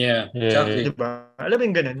noticed. Yeah, exactly. Diba? Alam mo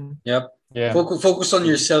yung ganun? Yep. Yeah. Focus on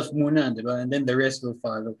yourself muna, diba? And then the rest will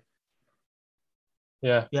follow.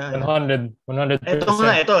 Yeah. 100%.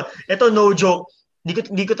 Ito no joke.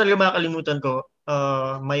 Di ko talaga makakalimutan ko.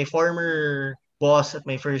 My former boss at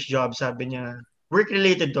my first job, sabi niya,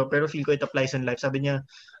 work-related to, pero feel ko it applies in life. Sabi niya,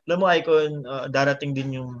 alam mo, Icon, darating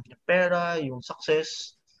din yung pera, yung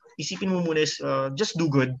success. Isipin mo muna is, just do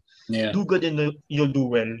good. Yeah. Do good and you'll do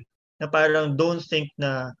well. Na parang don't think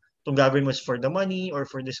na itong gagawin mo is for the money or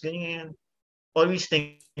for this ganyan. Always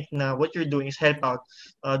think na what you're doing is help out.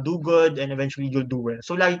 Do good and eventually you'll do well.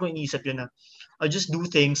 So lagi ko iniisip yun na I'll just do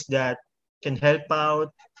things that can help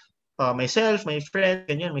out myself, my friends,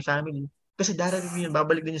 ganyan, my family. Kasi darating yun,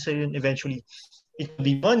 babalik din sa yun eventually. It could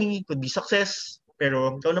be money, it could be success,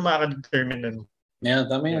 pero ikaw na makaka-determine nun. Yeah,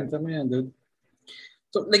 tama yan, dude.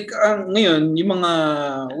 So, like, ngayon, yung mga...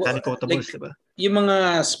 diba? Yung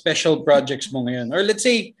mga special projects mo ngayon, or let's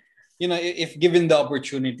say, if given the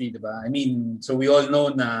opportunity, diba? I mean, so we all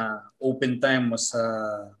know na Open Time was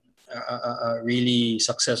a really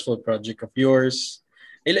successful project of yours.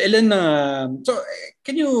 Ilan na... So,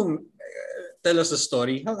 can you tell us the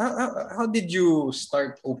story? How did you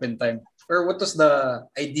start Open Time? Or what was the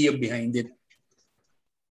idea behind it?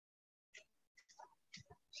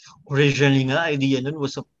 Originally nga, idea nun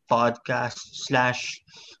was a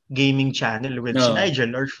podcast/gaming channel with si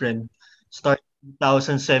Nigel, our friend. Started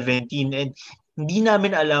 2017 and hindi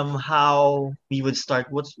namin alam how we would start,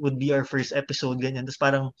 what would be our first episode, ganyan. Tapos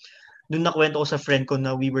parang nung nakwento ko sa friend ko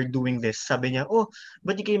na we were doing this, sabi niya,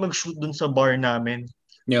 ba't di kayo mag-shoot dun sa bar namin?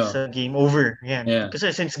 Sa Game Over. Yan. Yeah.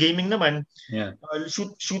 Kasi since gaming naman,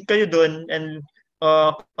 shoot kayo dun and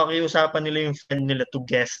pakiusapan nila yung friend nila to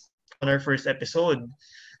guest on our first episode.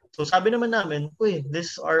 So sabi naman namin,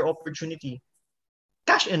 this is our opportunity.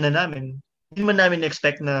 Cash in na namin. Hindi man namin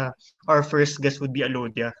expect na our first guest would be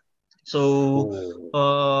Alodia. So,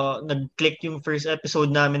 nag-click yung first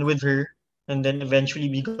episode namin with her and then eventually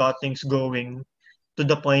we got things going to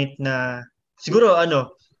the point na siguro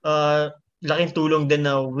laking tulong din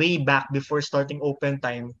na way back before starting Open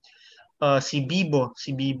Time, si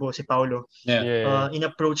Paolo,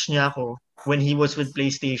 in-approach niya ako when he was with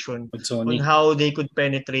PlayStation on how they could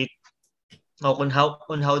penetrate on how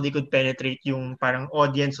they could penetrate yung parang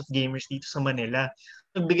audience of gamers dito sa Manila.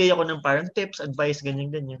 Nagbigay ako ng parang tips, advice,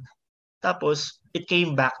 ganyan. Tapos, it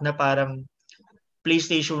came back na parang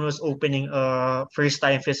PlayStation was opening a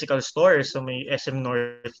first-time physical store sa may SM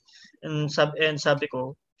North. And sabi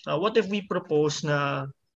ko, what if we propose na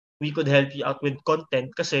we could help you out with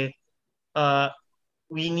content kasi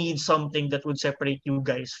we need something that would separate you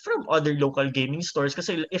guys from other local gaming stores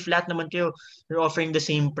kasi if lahat naman kayo you're offering the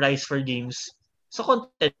same price for games, sa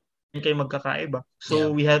content kayo magkakaiba.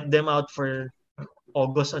 So we helped them out for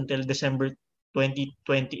August until December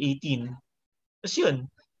 2018. Tapos yun,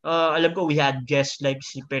 alam ko we had guests like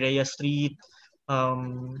si Perea Street,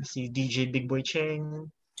 si DJ Big Boy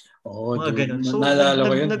Cheng, mga ganun. So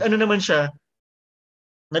naalala ko yun. ano naman siya,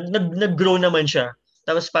 nag-grow naman siya.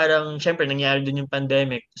 Tapos parang, syempre, nangyari din yung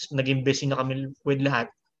pandemic. Naging busy na kami with lahat.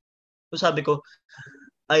 So sabi ko,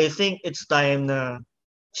 I think it's time na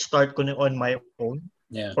start ko na on my own.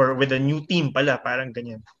 Yeah. Or with a new team pala, parang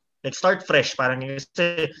ganyan. Like, start fresh. Parang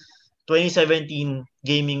kasi 2017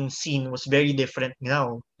 gaming scene was very different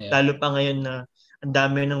now. Yeah. Lalo pa ngayon na ang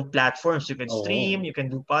dami ng platforms. You can stream, you can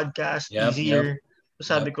do podcast, easier.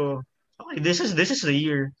 So sabi ko, okay, this is the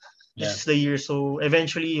year. This is the year. So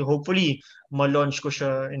eventually, hopefully, ma-launch ko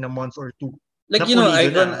siya in a month or two. Like, you know,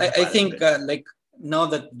 I think like now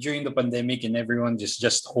that during the pandemic and everyone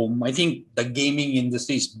just home, I think the gaming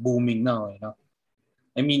industry is booming now, you know.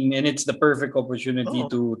 I mean, and it's the perfect opportunity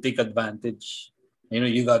to take advantage. You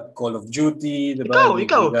know, you got Call of Duty, diba?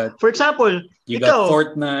 Ikaw. For example, you got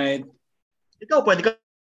Fortnite. Ikaw, pwede ka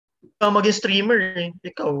maging streamer.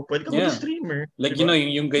 Ikaw, pwede ka maging streamer. Like, diba? You know,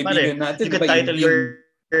 yung kaibigan natin, you can title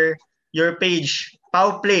your page,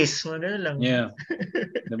 Pau Plays. Mga lang. Yeah.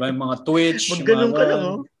 Diba? Yung mga Twitch. Magganong ka lang,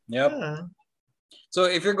 oh. Yep. Yeah.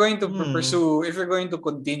 So, if you're going to pursue, if you're going to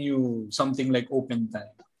continue something like Open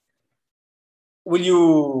Time, will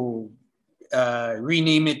you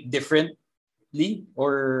rename it differently?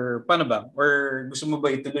 Or paano ba? Or gusto mo ba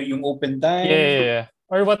ituloy yung Open Time? Yeah.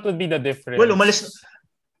 Or what would be the difference? Well, umalis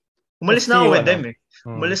na ako with them eh.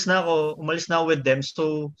 Umalis na ako with them.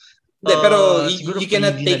 So, pero you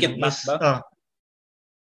cannot take it back ba?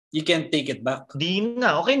 You can't take it back. Di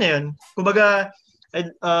na. Okay na yun. Kumbaga,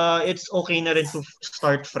 it's okay na rin to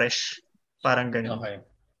start fresh. Parang ganun. Okay.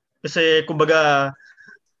 Kasi, kumbaga,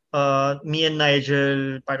 me and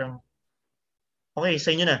Nigel, parang, okay,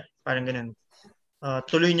 sa inyo na. Parang ganun.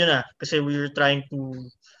 Tuloy nyo na. Kasi we were trying to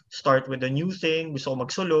start with a new thing. Gusto ko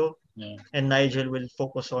mag-solo. Yeah. And Nigel will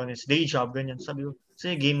focus on his day job. Ganyan. Sabi ko,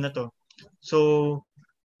 sige, game na to. So,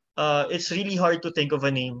 it's really hard to think of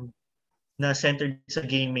a name na centered sa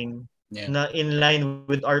gaming na in line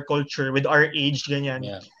with our culture, with our age, ganyan.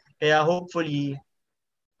 Yeah. Kaya hopefully,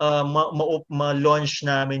 ma-launch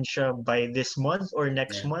namin siya by this month or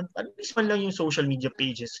next month. At least man lang yung social media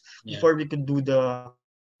pages before we could do the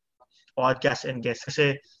podcast and guests.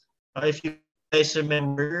 Kasi if you guys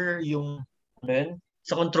remember yung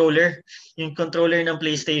sa controller, yung controller ng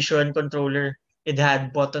PlayStation controller, it had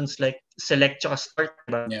buttons like select tsaka start.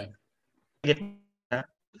 Diba?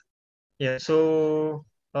 Yeah. So,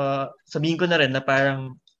 sabihin ko na rin na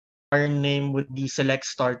parang our name would be Select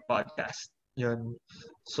Start Podcast. Yun.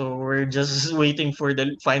 So, we're just waiting for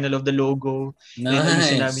the final of the logo. Nice.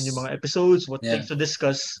 Ayusin namin yung mga episodes, what things to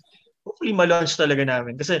discuss. Hopefully, ma-launch talaga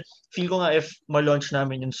namin. Kasi feel ko nga if ma-launch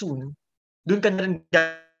namin yun soon, dun ka na rin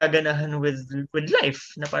gaganahan with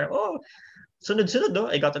life. Na parang, sunod-sunod,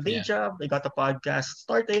 I got a day job, I got a podcast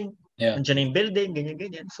starting, nandiyan na yung building,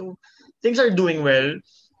 ganyan-ganyan. So, things are doing well.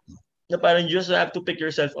 Na parang you just have to pick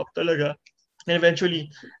yourself up talaga. And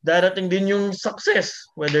eventually, darating din yung success.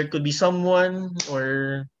 Whether it could be someone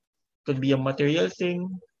or could be a material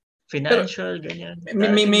thing, financial, ganyan.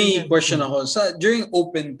 May question ako. During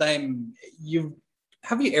Open Time,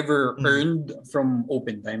 have you ever earned from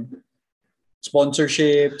Open Time?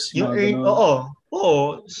 Sponsorships?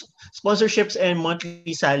 Oo. Sponsorships and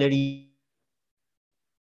monthly salary.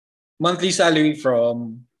 Monthly salary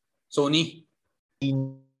from Sony?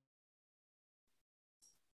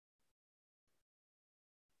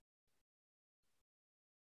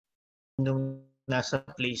 Nung nasa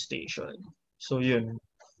PlayStation. So, yun.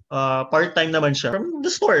 Part-time naman siya. From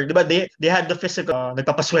the store, di ba? They had the physical,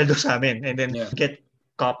 nagpapasweldo sa amin and then get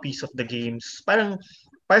copies of the games. Parang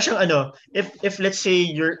siyang if let's say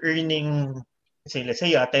you're earning, let's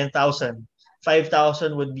say 10,000,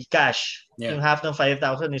 5,000 would be cash. Yeah. Yung half ng 5,000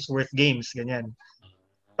 is worth games, ganyan.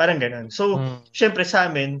 Parang ganun. So, syempre sa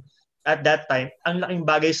amin, at that time, ang laking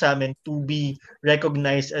bagay sa amin to be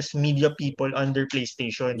recognized as media people under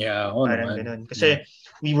PlayStation. Yeah, parang ganun. Kasi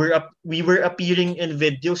we were appearing in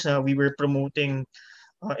videos na we were promoting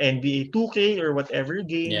NBA 2K or whatever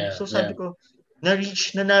game. Yeah, so sabi ko,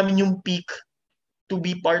 na-reach na namin yung peak to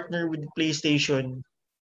be partner with PlayStation.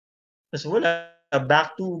 Kasi wala,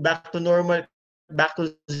 back to normal, back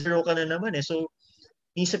to zero ka na naman eh. So,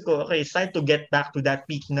 isip ko, okay, it's time to get back to that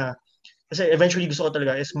peak na kasi eventually gusto ko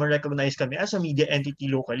talaga is ma-recognize kami as a media entity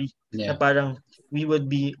locally. Na Yeah. parang we would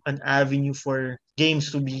be an avenue for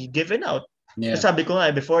games to be given out. Yeah. Sabi ko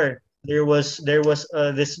nga before, there was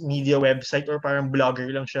this media website or parang blogger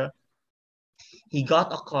lang siya. He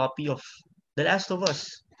got a copy of The Last of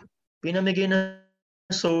Us. Pinamigay na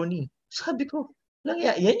Sony. Sabi ko,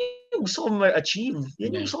 yan yung gusto ko ma-achieve.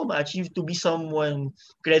 Yan yung gusto ko ma-achieve to be someone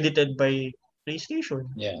credited by PlayStation.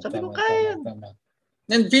 Yeah, Sabi ko, tama, kaya. tama.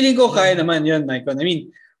 And feeling ko kaya naman yun, Nikon. I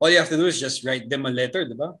mean, all you have to do is just write them a letter,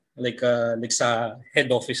 di ba? Like sa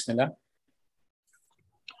head office nila.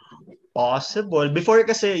 Possible. Before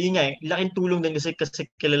kasi, yun nga, laking tulong din kasi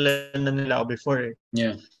kilala na nila ako before.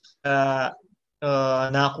 Yeah.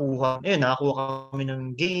 Nakakuha kami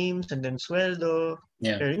ng games and then sweldo.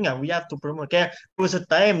 Yeah. Pero yun nga, we have to promote. Kaya there was a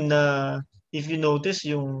time na, if you notice,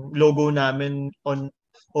 yung logo namin on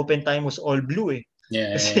Open Time was all blue eh.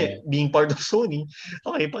 Yeah. Kasi being part of Sony,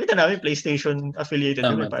 okay, pakita namin PlayStation affiliated.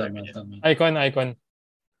 Tama. Icon.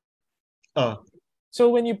 So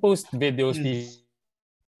when you post videos,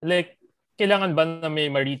 like, kailangan ba na may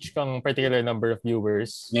ma-reach kang particular number of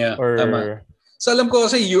viewers? Yeah, or tama. So alam ko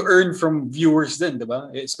kasi you earn from viewers din, di ba?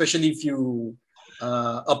 Especially if you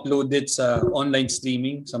upload it sa online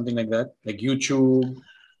streaming, something like that, like YouTube.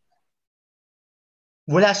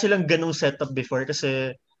 Wala silang ganung setup before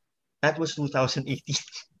kasi that was 2018.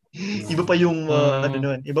 Iba pa yung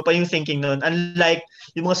iba pa yung thinking noon. Unlike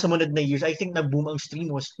yung mga sumunod na years, I think na-boom ang stream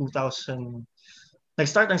was 2000.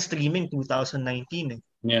 Nag-start ang streaming 2019 eh.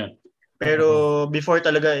 Yeah. Pero before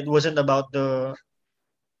talaga, it wasn't about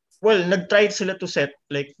nag-try sila to set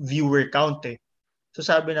like viewer count eh. So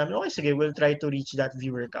sabi namin, okay, sige, we'll try to reach that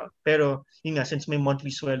viewer count. Pero yun nga, since may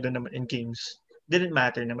monthly sweldo naman in games, didn't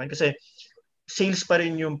matter naman kasi sales pa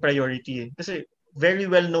rin yung priority eh. Kasi very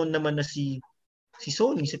well known naman na si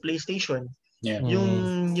Sony, si PlayStation. Yeah.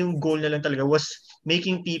 Yung goal na lang talaga was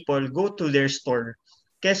making people go to their store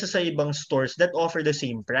kesa sa ibang stores that offer the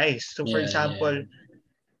same price. So for example,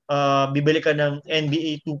 bibili ka ng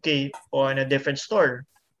NBA 2K on a different store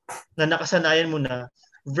na nakasanayan mo na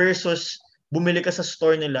versus bumili ka sa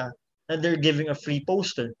store nila na they're giving a free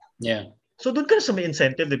poster. Yeah. So doon ka na sa may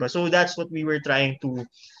incentive, di ba? So that's what we were trying to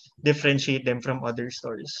differentiate them from other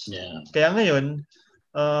stores. Yeah. Kaya ngayon,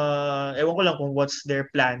 ewan ko lang kung what's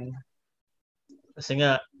their plan. Kasi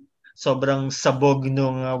nga, sobrang sabog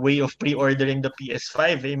nung way of pre-ordering the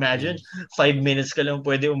PS5. Imagine, 5 minutes ka lang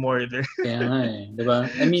pwede umorder. Kaya nga eh, di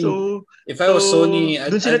ba? I mean, so, if I was Sony,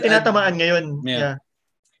 doon sila tinatamaan ngayon. Yeah.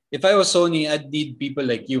 If I was Sony, I'd need people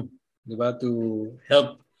like you, di ba, to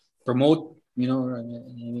help promote,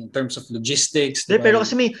 in terms of logistics. Pero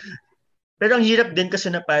kasi pero ang hirap din kasi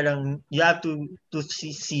na parang you have to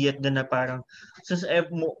see it din na parang since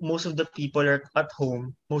most of the people are at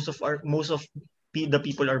home, most of the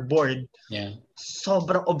people are bored. Yeah.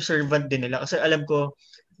 Sobrang observant din nila kasi alam ko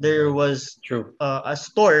there was a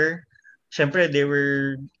store, syempre they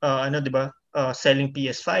were selling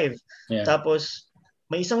PS5. Yeah. Tapos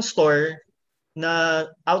may isang store na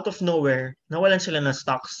out of nowhere nawalan sila ng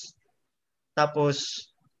stocks. Tapos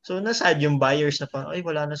so nasad yung buyers na parang ay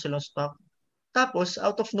wala na silang stock. Tapos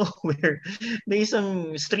out of nowhere may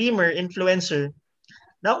isang streamer, influencer,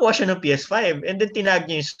 nakuha siya ng PS5 and then tinag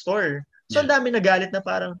niya yung store. So ang dami nagalit na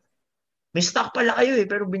parang may stock pala kayo eh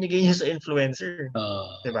pero binigay niyo sa influencer.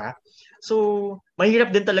 'Di ba? So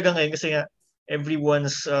mahirap din talaga ngayon kasi nga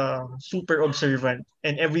everyone's super observant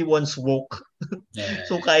and everyone's woke.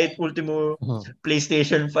 So kahit ultimo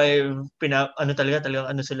PlayStation 5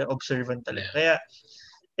 talagang sila observant talaga. Kaya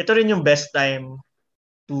ito rin yung best time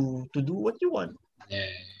to do what you want.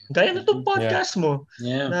 Gaya na itong podcast mo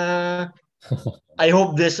na I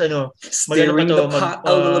hope this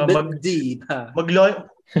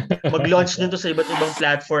mag-launch nito sa iba't ibang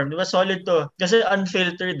platform. Diba solid to? Kasi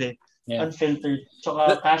unfiltered eh. Yeah. Unfiltered.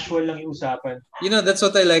 Tsaka casual lang yung usapan. That's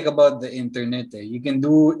what I like about the internet eh. You can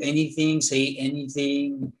do anything, say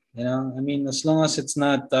anything. I mean, as long as it's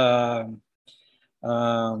not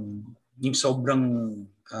yung sobrang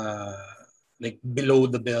like below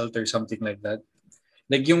the belt or something like that.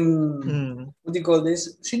 Like yung what do you call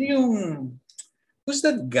this? Who's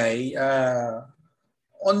that guy?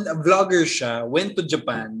 On a vlogger siya, went to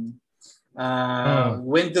Japan,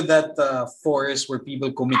 went to that forest where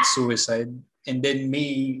people commit suicide, and then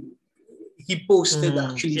he posted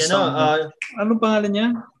actually some ano pangalan niya?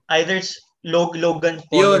 Either it's Logan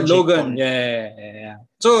Paul. Logan. Yeah.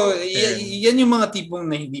 So yan yung mga tipong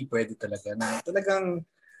na hindi pwede talaga. Na talagang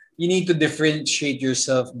you need to differentiate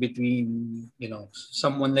yourself between,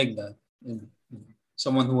 someone like that,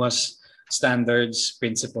 someone who has standards,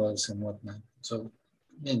 principles, and whatnot. So,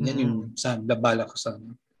 yan yung babala ko sa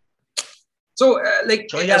So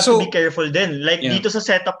So you have to be careful din. Like dito sa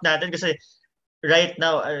setup natin kasi right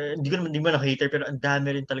now, hindi mo na hater pero ang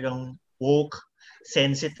dami rin talagang woke,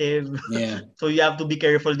 sensitive. Yeah. So you have to be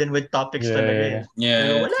careful din with topics talaga. Yeah.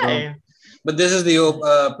 Pero wala But this is the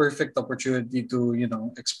perfect opportunity to,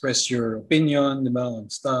 express your opinion, diba, on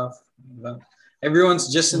stuff. Diba? Everyone's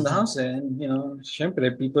just in the house and, syempre,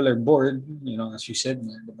 people are bored, as you said,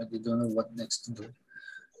 but they don't know what next to do.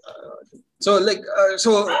 So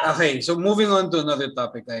moving on to another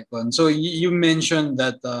topic, Icon. So you mentioned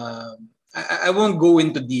that, I won't go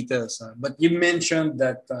into details, but you mentioned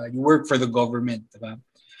that you work for the government, diba?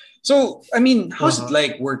 So, I mean, how's it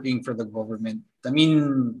like working for the government? I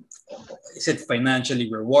mean, is it financially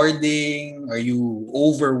rewarding? Are you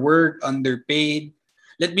overworked, underpaid?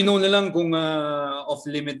 Let me know na lang kung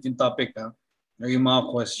off-limit yung topic, or yung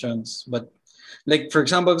mga questions. But, like, for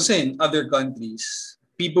example, kasi in other countries,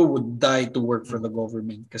 people would die to work for the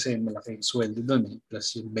government kasi malaki yung sweldo dun,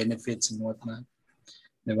 plus yung benefits and whatnot.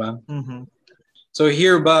 Diba? Mm-hmm. So,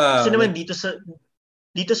 here ba... Kasi naman dito sa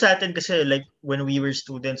atin kasi, like, when we were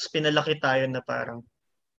students, pinalaki tayo na parang,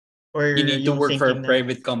 or you need to work for a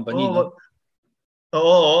private company, no?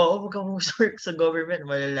 Oo, wag kang work sa government,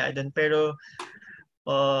 malala din. Pero,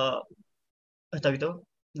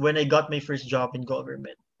 when I got my first job in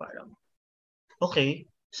government, parang, okay,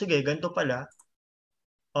 sige, ganito pala.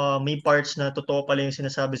 May parts na totoo pala yung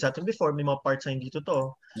sinasabi sa atin before, may mga parts na hindi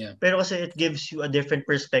totoo. Yeah. Pero kasi it gives you a different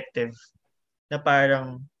perspective na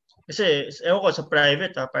parang, kasi, ewan ko, sa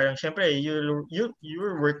private, parang, syempre, you're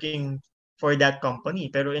working for that company.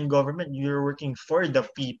 Pero in government, you're working for the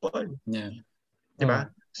people. Yeah. Diba?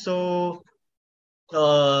 So,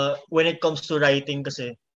 when it comes to writing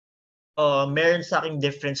kasi, meron sa aking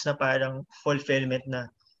difference na parang fulfillment na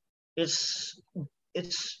it's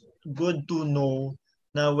good to know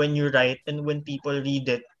na when you write and when people read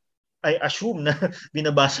it, I assume na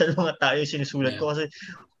binabasa ng mga tao yung sinusulat ko kasi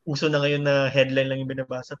uso na ngayon na headline lang yung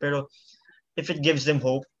binabasa. Pero if it gives them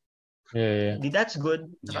hope, that's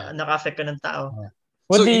good. Naka-affect ka ng tao.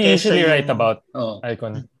 What do you usually write about,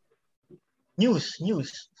 Icon? News.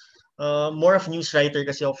 More of news writer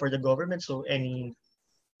kasi ako for the government. So any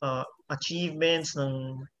achievements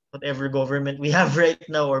ng whatever government we have right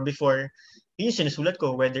now or before, yun yung sinusulat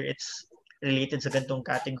ko, whether it's related sa ganitong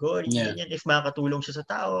category, ganyan, if makakatulong siya sa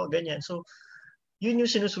tao, ganyan. So, yun yung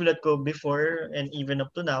sinusulat ko before and even up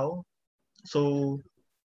to now. So,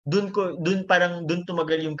 dun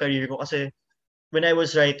tumagal yung career ko kasi when I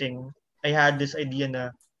was writing, I had this idea na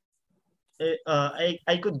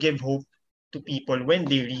I could give hope to people when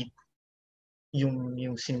they read yung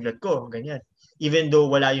sinulat ko, ganyan. Even though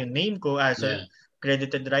wala yung name ko as a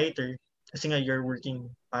credited writer, kasi nga you're working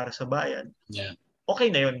para sa bayan. Yeah. Okay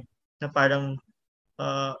na yun. Na parang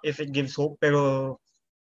if it gives hope, pero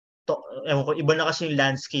ewan ko, iba na kasi yung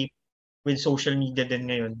landscape with social media din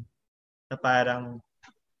ngayon. Na parang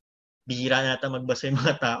bihira na ata magbasa yung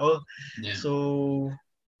mga tao. Yeah. So,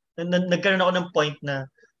 nagkaroon ako ng point na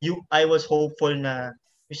I was hopeful na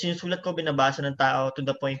yung sinusulat ko binabasa ng tao to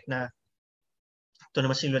the point na ito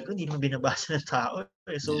naman sinulat ko, hindi naman binabasa ng tao.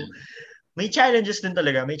 So, may challenges din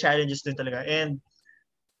talaga. And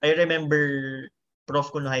I remember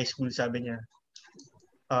prof ko na high school, sabi niya,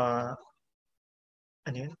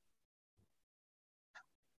 ano yun?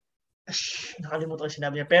 Nakalimutan ko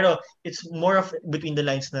sinabi niya. Pero it's more of between the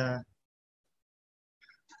lines na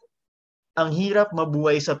ang hirap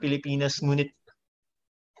mabuhay sa Pilipinas, ngunit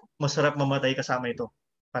masarap mamatay kasama ito.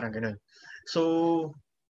 Parang ganun. So,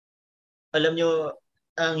 alam nyo,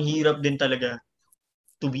 ang hirap din talaga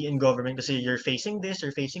to be in government kasi you're facing this,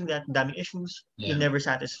 you're facing that, daming issues. You never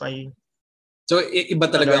satisfy. So, iba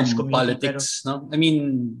talaga ang politics, no? I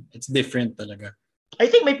mean, it's different talaga. I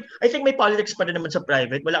think may politics pa rin naman sa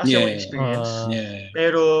private. Wala kasi akong experience.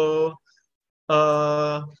 Pero,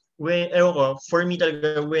 for me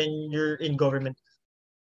talaga, when you're in government,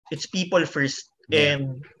 it's people first.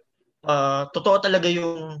 And, totoo talaga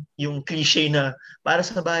yung cliche na para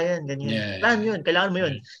sa bayan, ganyan. Kailangan mo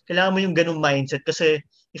yun. Kailangan mo yung ganung mindset kasi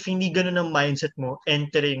if hindi ganun ang mindset mo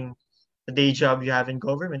entering the day job you have in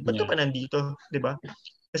government, ba't ka pa nandito, di ba?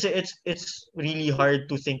 Kasi it's really hard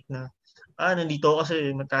to think na nandito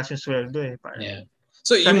kasi mataas yung sweldo eh. Parang,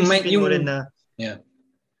 so yung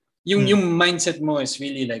mindset mo is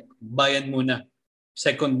really like bayad muna.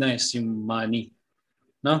 Second na is yung money.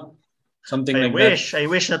 No? Something I like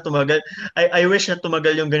wish na tumagal. I wish na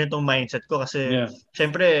tumagal yung ganitong mindset ko kasi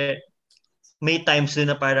syempre may times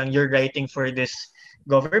din na parang you're writing for this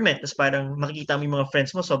government tapos parang makikita mo yung mga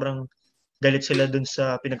friends mo sobrang galit sila dun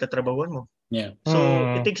sa pinagtatrabahuan mo. So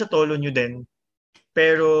it takes a toll on you din.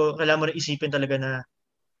 Pero kailangan mo na isipin talaga na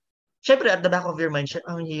syempre at the back of your mind,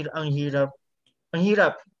 ang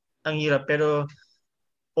hirap, pero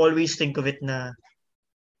always think of it na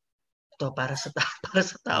to para sa tao, para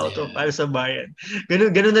sa tao to, para sa bayan.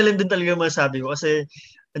 Ganun na lang din talaga masabi ko kasi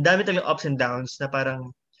ang dami talaga ups and downs na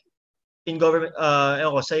parang in government,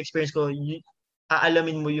 sa experience ko,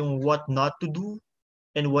 aalamin mo yung what not to do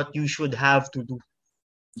and what you should have to do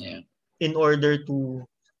Yeah. in order to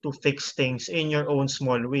fix things in your own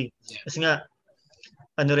small way. Yeah. Kasi nga,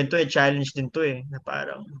 ano rin to challenge din to na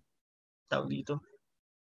parang, tawag dito,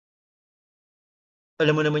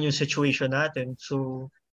 alam mo naman yung situation natin. So,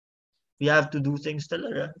 we have to do things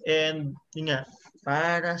talaga. And, yun nga,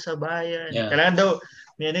 para sa bayan. Yeah. Kailangan daw,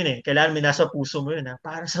 kailangan may nasa puso mo yun,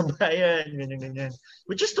 para sa bayan, ganyan.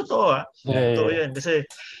 Which is totoo, Totoo yun. Kasi,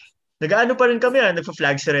 nag-ano pa rin kami,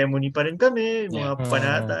 nagpa-flag ceremony pa rin kami, mga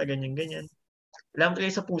panata, ganyan. Kailangan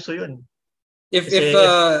talaga sa puso yun. If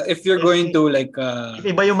you're going to like... if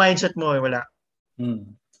iba yung mindset mo, wala.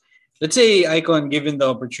 Let's say, Icon, given the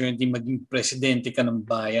opportunity, maging presidente ka ng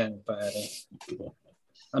bayan, pare.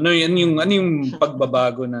 Ano yung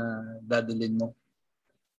pagbabago na dadalhin mo?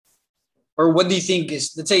 Or what do you think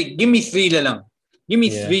is, let's say, give me 3 na lang. Give me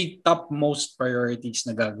 3 top most priorities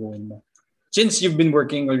na gagawin mo. Since you've been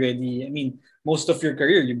working already, I mean, most of your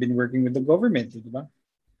career, you've been working with the government, di ba?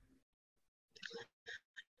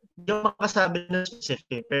 Hindi ko makasabi na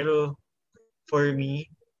specific, pero for me,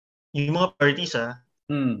 yung mga priorities,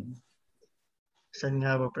 saan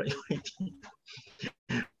nga ba priority?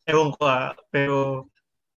 Ewan ko, pero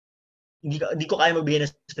hindi ko kaya magbigay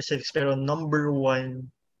ng specifics, pero number 1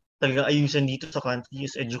 talagang ayusin dito sa country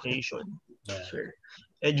is education. Yeah. Sure.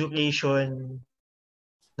 Education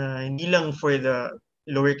na hindi lang for the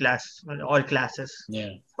lower class, all classes.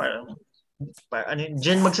 Yeah. Parang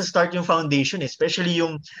dyan magsa-start yung foundation, especially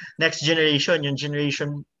yung next generation, yung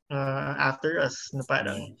generation after us, na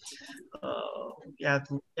parang we have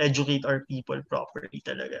to educate our people properly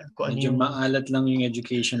talaga. Medyo maalat lang yung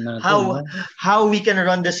education natin. How we can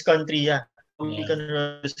run this country, we can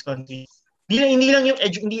run this country. Hindi lang yung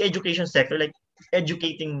hindi education sector, like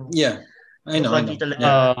educating. Yeah, I know. Talaga.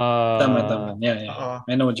 Yeah. Tama. Yeah.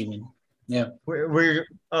 I know what you mean. Yeah.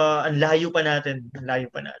 We're ang layo pa natin.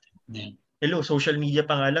 Yeah. Hello, social media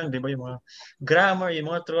pa nga lang, 'di ba, yung mga grammar, yung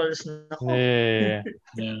mga trolls na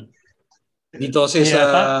Yeah. Dito kasi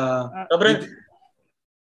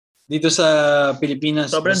dito sa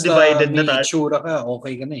Pilipinas, sobrang basta divided may na tayo. itsura ka,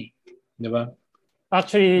 okay ka na 'di ba?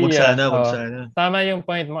 Actually, wag sana. Tama yung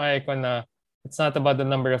point mo, Icon, na it's not about the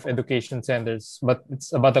number of education centers, but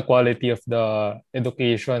it's about the quality of the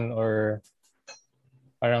education, or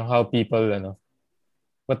parang how people,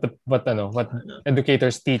 what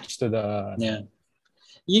educators teach to the... Yeah.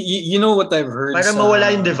 You know what I've heard para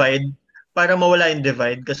mawala yung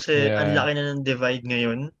divide kasi ang laki na ng divide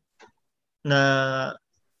ngayon na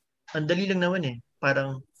ang dali lang naman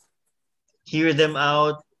parang hear them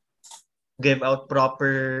out, give out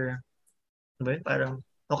proper, parang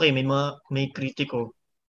okay, may kritiko.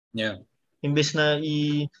 Yeah. Imbes na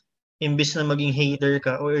maging hater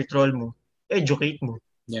ka o i-troll mo, educate mo.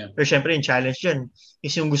 Yeah. Pero syempre yung challenge dyan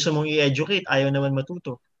is yung gusto mong i-educate, ayaw naman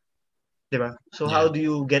matuto. Diba? So how do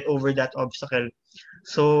you get over that obstacle?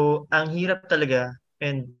 So ang hirap talaga,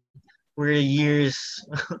 and we're years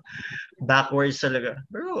backwards talaga.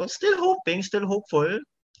 Pero still hopeful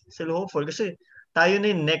kasi tayo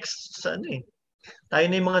na yung next tayo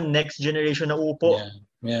na yung mga next generation na uupo.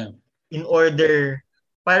 Yeah. In order,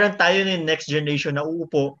 parang tayo na yung next generation na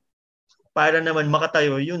uupo para naman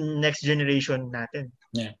makatayo yung next generation natin.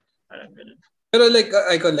 Yeah. Parang ganun. Pero like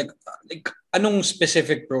anong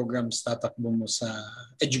specific programs tatakbo mo sa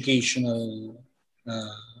educational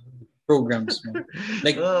programs mo?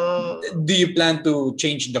 Like do you plan to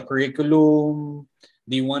change the curriculum?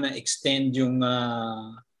 Do you want to extend yung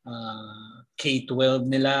K-12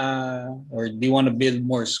 nila, or do you want to build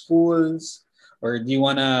more schools, or do you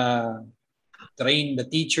want to train the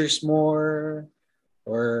teachers more,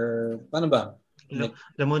 or paano ba?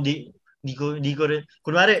 Alam mo, di ko rin,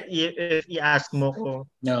 kunwari if i-ask mo ko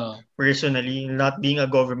personally, not being a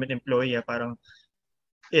government employee, parang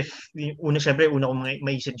syempre una kong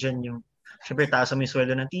maisip dyan yung syempre taasan mo yung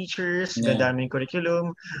sweldo ng teachers, dadami yung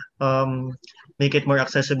curriculum, make it more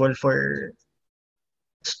accessible for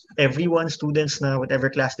everyone, students na whatever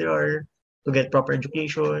class they are, to get proper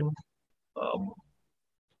education.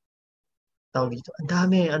 Tawag dito.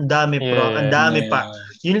 Ang dami pa.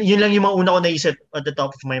 Yun lang yung mga una ko naisip at the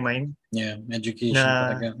top of my mind. Yeah, education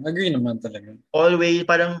talaga. Agree naman talaga. Always,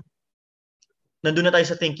 parang nandun na tayo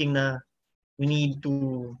sa thinking na we need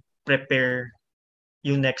to prepare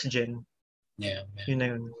yung next gen. Yeah. Yun na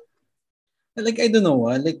yun. Like, I don't know,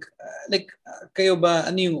 kayo ba,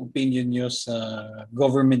 ano yung opinion nyo sa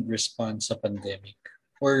government response sa pandemic?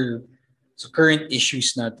 Or sa current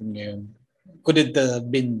issues natin ngayon? Could it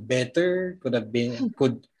have been better?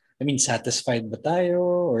 Satisfied ba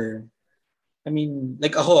tayo? Or,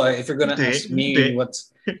 like ako, if you're gonna Hindi, ask me hindi.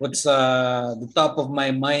 what's the top of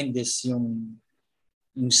my mind is yung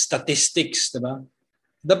statistics, diba?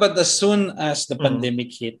 Dapat as soon as the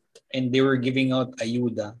pandemic hit and they were giving out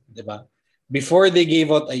ayuda, diba? Before they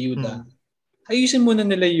gave out ayuda, ayusin muna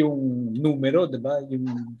nila yung numero, diba?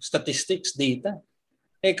 Yung statistics, data.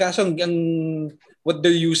 Kaso ang what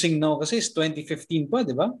they're using now kasi is 2015 pa,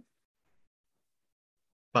 diba?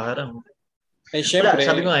 Parang. Syempre.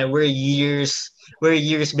 Sabi ko nga, we're years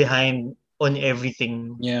behind on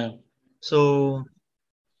everything. Yeah. So,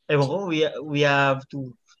 ewan ko, we have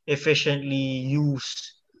to efficiently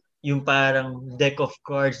use yung parang deck of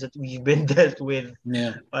cards that we've been dealt with.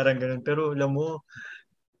 Yeah. Parang ganun. Pero alam mo,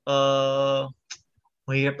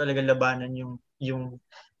 mahirap talaga labanan yung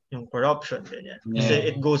corruption. Ganyan. Yeah. Kasi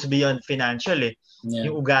it goes beyond financial eh. Yeah.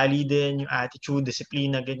 Yung ugali din, yung attitude,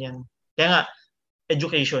 disiplina, ganyan. Kaya nga,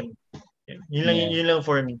 education. Yun lang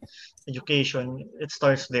for me. Education, it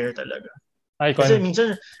starts there talaga. Kasi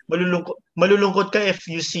minsan, malulungkot ka if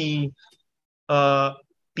you see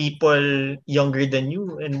people younger than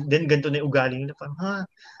you and then ganito na yung ugali nila. Parang,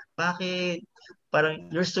 bakit? Parang,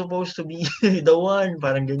 you're supposed to be the one.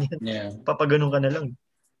 Parang ganyan. Yeah. Papaganon ka na lang.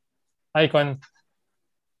 Icon.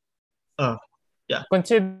 Yeah.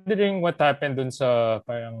 Considering what happened dun sa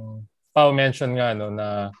parang Pao mentioned nga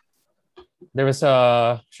na there's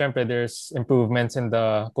improvements in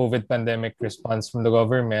the COVID pandemic response from the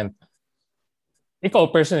government.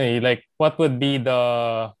 Ikaw personally, like what would be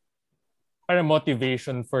the parang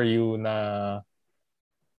motivation for you na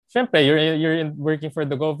syempre you're working for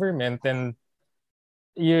the government and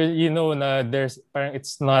you know na there's parang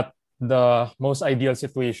it's not the most ideal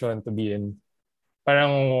situation to be in.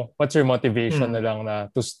 Parang what's your motivation na lang na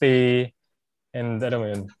to stay and alam mo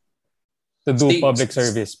yun, to do public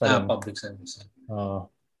service pa rin. Public service.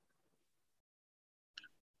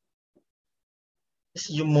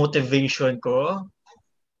 Yung motivation ko,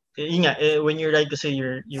 yun nga, when you're right kasi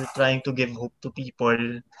you're trying to give hope to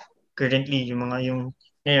people currently, yung ngayon,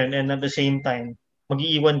 and at the same time,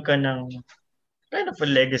 mag-iiwan ka ng kind of a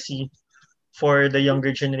legacy for the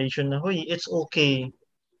younger generation na, hoy, it's okay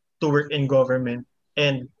to work in government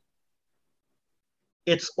and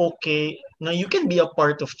it's okay na you can be a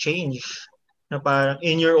part of change na parang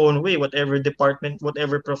in your own way, whatever department,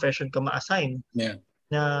 whatever profession ka ma-assign. Yeah.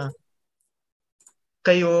 Na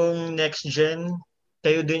kayong next gen,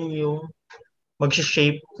 kayo din yung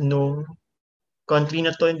mag-shape nung country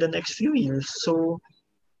na to in the next few years. So,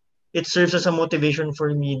 it serves as a motivation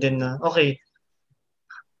for me din na, okay,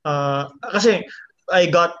 kasi I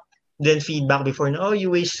got then feedback before na, you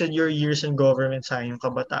wasted your years in government, sayang yung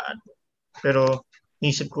kabataan. Pero,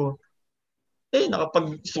 nisip ko,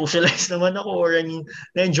 nakapag-socialize naman ako or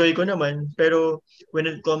na-enjoy ko naman. Pero, when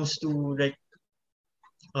it comes to like,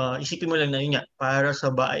 isipin mo lang na yun nga, para sa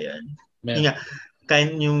bayan. Yeah. Yun nga,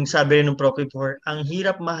 yung sabi rin ng Prof. before, ang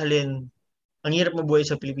hirap mahalin, ang hirap mabuhay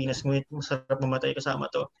sa Pilipinas, ngunit masarap mamatay kasama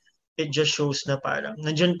to. It just shows na parang,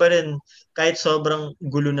 nandiyan pa rin, kahit sobrang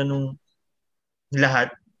gulo na nung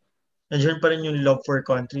lahat, nandiyan pa rin yung love for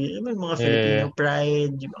country. Yung mga Filipino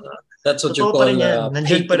pride, yung mga, that's what you call patriotism.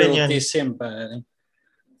 Nandiyan pa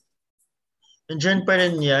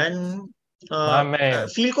rin yan.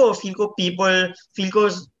 Feel ko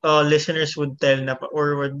listeners would tell na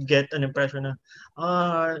or would get an impression na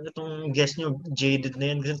itong guest nyo jaded na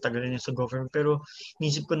yan kasi tagal na yun sa government, pero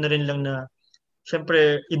nisip ko na rin lang na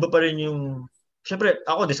syempre iba pa rin yung syempre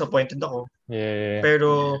ako disappointed ako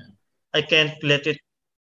pero I can't let it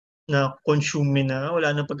na consume me na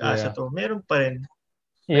wala nang pag-asa to. Meron pa rin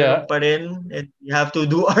and you have to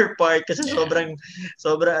do our part kasi sobrang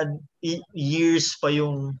years pa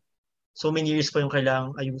yung so many years pa yung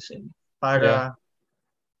kailangang ayusin para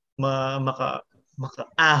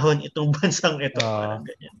makaahon itong bansang ito. Parang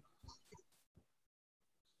ganyan.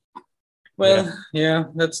 Well,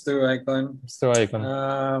 that's true, Icon.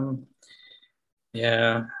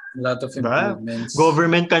 A lot of improvements.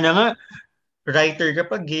 Government ka na nga. Writer ka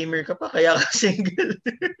pa, gamer ka pa, kaya ka single.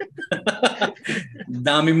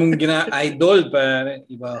 Dami mong idol pa.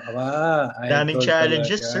 Iba ka ba? Daming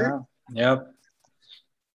challenges, sir. Yep.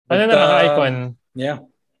 Ano na Icon? Yeah.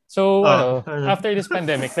 So, after this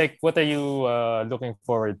pandemic, like, what are you looking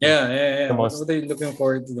forward to? The most? What are you looking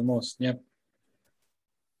forward to the most? Yep.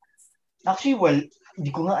 Actually,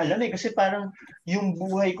 hindi ko nga alam kasi parang yung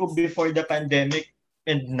buhay ko before the pandemic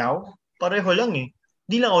and now, pareho lang eh.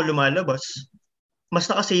 di lang ako lumalabas.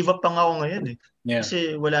 Mas naka-save up pa nga ako ngayon eh. Yeah.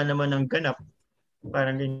 Kasi wala naman ng ganap.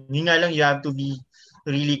 Parang yun nga lang, you have to be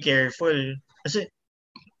really careful. Kasi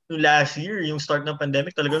yung last year, yung start ng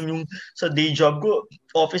pandemic, talagang yung sa day job ko,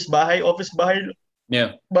 office-bahay,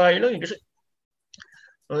 Yeah. bahay lang. Kasi,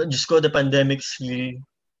 Diyos ko, the pandemic's real.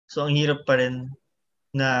 So, ang hirap pa rin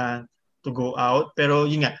na to go out. Pero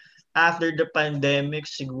yun nga, after the pandemic,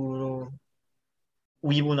 siguro,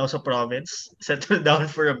 uwi muna ako sa province, settle down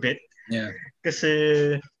for a bit. Yeah. Kasi,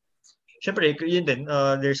 syempre, yun din,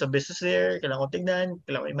 there's a business there, kailangan ko tignan,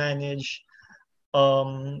 kailangan ko i-manage.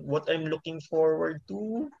 What I'm looking forward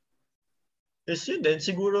to is yun din,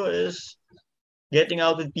 siguro is getting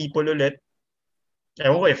out with people ulit.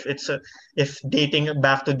 Ewan ko if dating,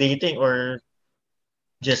 back to dating, or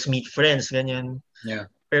just meet friends, ganyan. Yeah.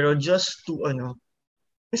 Pero just to,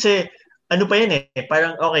 kasi, ano pa yan eh,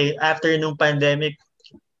 parang, okay, after nung pandemic,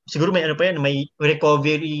 siguro may may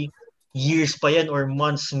recovery years pa yan or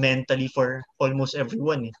months mentally for almost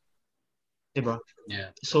everyone eh. Diba?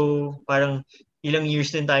 Yeah. So, parang ilang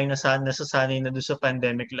years din tayo nasasanay na doon sa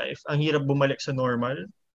pandemic life. Ang hirap bumalik sa normal.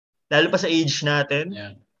 Lalo pa sa age natin.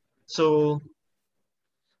 Yeah. So,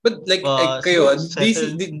 but like kayo,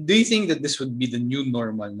 settle. do you think that this would be the new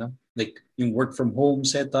normal, no? Like yung work from home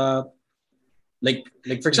setup? Like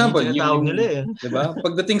for example, yung nila eh. 'di ba?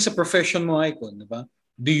 Pagdating sa profession mo, Icon, 'di ba?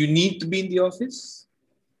 Do you need to be in the office?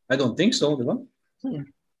 I don't think so, 'di ba?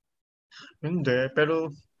 Hindi, pero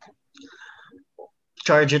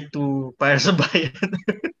charge it to para sa bayan.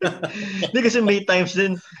 Hindi kasi may times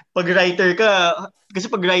din pag writer ka,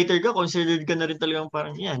 considered ka na rin talagang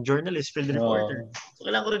parang journalist, field reporter. So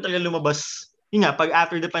kailangan ko rin talaga lumabas. Yun nga, pag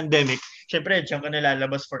after the pandemic, syempre diyan ka na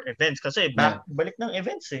lalabas for events kasi balik ng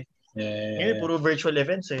events eh. Ngayon, puro virtual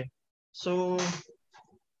events eh. So,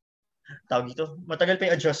 tawag ito, matagal pa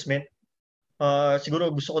yung adjustment. Siguro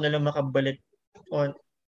gusto ko na lang makabalik on,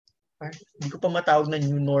 hindi ko pa matawag na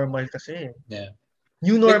new normal kasi. Yeah.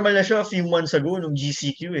 New normal na siya a few months ago nung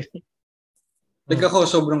GCQ eh. Like ako,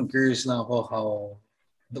 sobrang curious lang ako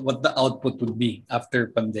what the output would be after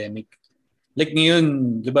pandemic. Like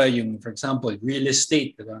ngayon, di ba, yung for example, real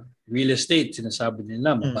estate, di ba? Real estate, sinasabi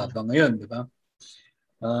nila, mababa ngayon, di ba?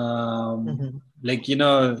 Like,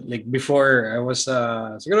 like before, I was,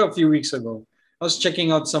 siguro a few weeks ago, I was checking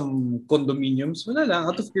out some condominiums. Wala lang,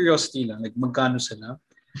 out of curiosity lang, like magkano sila.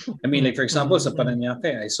 I mean, like for example, sa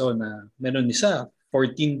Paranaque, I saw na meron isa,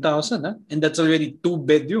 14,000, and that's already 2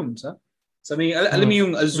 bedrooms, ha? Sa may, alam mo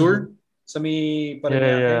yung Azure, sa may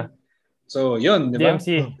Paranaque. Yeah. So, yun, di ba?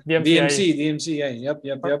 DMCI. Yup.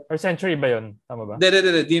 Or Century ba yun? Tama ba?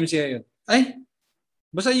 DMCI yun. Ay,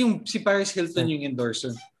 basta yung si Paris Hilton yung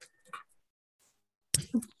endorser.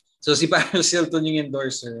 So si Paris Hilton yung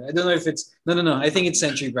endorser. I don't know if it's no. I think it's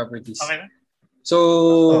Century Properties. Okay.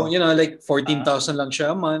 So like 14,000 lang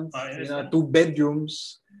siya a month. 2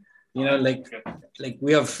 bedrooms. Like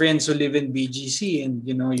we have friends who live in BGC and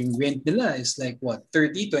yung rent nila is like what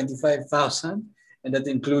 30-25,000, and that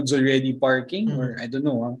includes already parking or I don't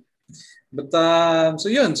know. But so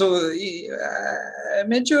yun, so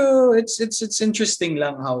medyo it's interesting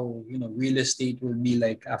lang how real estate will be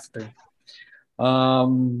like after. I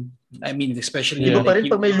mean especially iba pa rin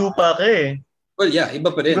pag may lupa ka eh. Well, yeah, iba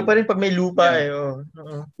pa rin. Iba pa rin pag may lupa eh.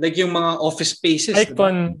 Like yung mga office spaces.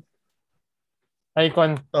 Icon.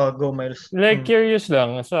 Go Miles. Like curious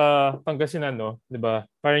lang sa Pangasinan, no, 'di ba?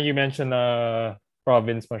 Parang you mentioned na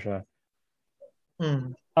province mo siya.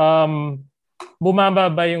 Bumaba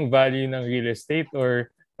ba yung value ng real estate or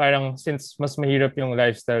parang since mas mahirap yung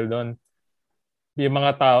lifestyle doon, yung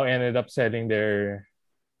mga tao ended up selling their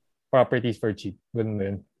properties for cheap? Ganun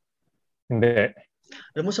din. Hindi.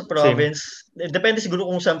 Alam mo sa province, depende siguro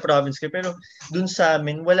kung saan province kayo, pero dun sa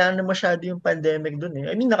amin, wala na masyado yung pandemic dun eh.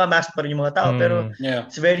 I mean, nakamask pa rin yung mga tao, pero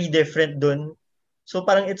it's very different dun. So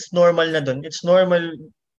parang it's normal na dun. It's normal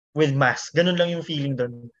with mask. Ganun lang yung feeling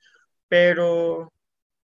dun. Pero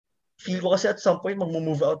feel ko kasi at some point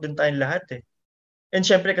mag-move out din tayong lahat eh. And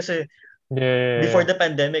syempre kasi before the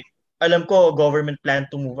pandemic, alam ko government plan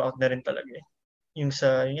to move out na rin talaga eh. Yung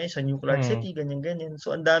sa New Clark City, ganyan-ganyan.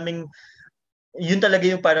 So ang daming, yun talaga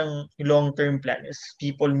yung parang long-term plan is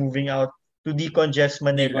people moving out to decongest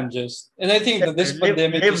Manila. And I think that this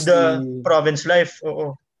pandemic live the province life.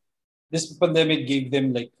 Oo. This pandemic gave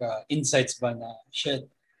them like insights ba na shit,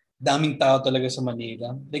 daming tao talaga sa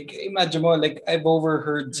Manila. Like, imagine mo, like, I've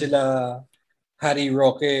overheard sila Harry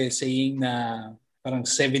Roque saying na parang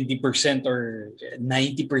 70% or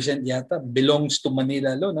 90% yata belongs to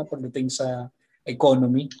Manila na pagdating sa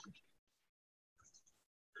economy.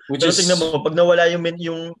 Pero tingnan mo, pag nawala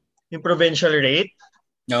yung provincial rate,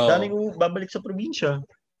 No. Daming babalik sa probinsya.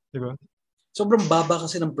 Di ba? Sobrang baba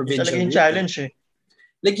kasi ng Yun provincial talaga yung rate. challenge eh.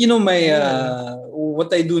 Like, my,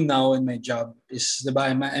 what I do now in my job is, diba,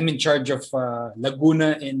 I'm in charge of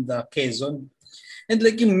Laguna and Quezon. And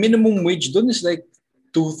like, yung minimum wage dun is like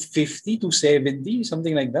 250, 270,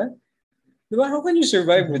 something like that. Diba? How can you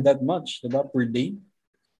survive with that much, diba, per day?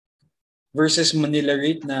 Versus Manila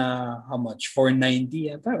rate na how much?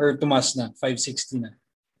 490 yata? Or tumas na? 560 na?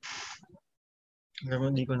 Alam mo,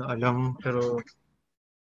 hindi ko na alam. Pero,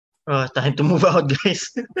 time to move out,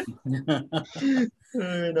 guys.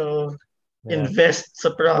 Invest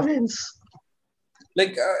sa province.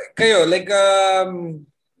 Like, kayo, like,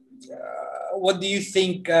 what do you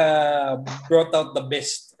think brought out the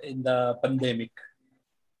best in the pandemic?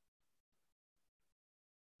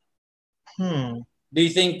 Do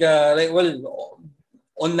you think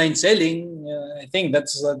online selling? I think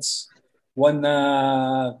that's one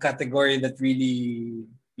category that really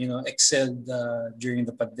excelled during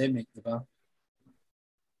the pandemic, diba?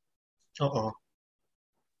 Oo.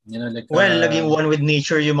 Like, naging one with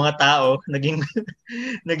nature yung mga tao, naging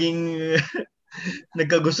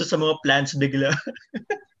nagkagusto sa mga plants bigla.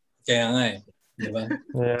 Kaya nga eh, diba?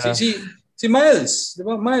 Yeah. Si Miles,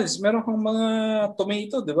 diba? Miles, meron kang mga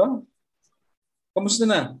tomato, diba? Kamusta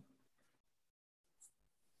na?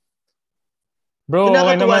 Bro,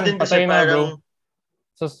 okay naman. Patay na, bro.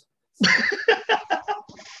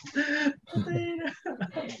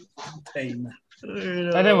 Patay na.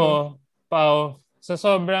 Alam mo, Pao, sa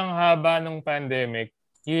sobrang haba ng pandemic,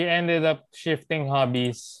 you ended up shifting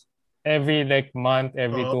hobbies every month,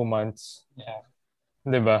 every 2 months. Yeah.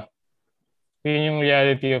 Diba? Yun yung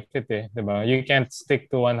reality of it eh. Diba? You can't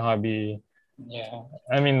stick to one hobby. Yeah.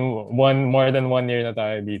 I mean, more than 1 year na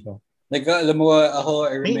tayo dito. Like, alam mo, ako,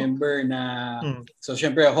 I remember na, so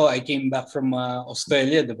syempre ako, I came back from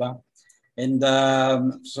Australia, diba? And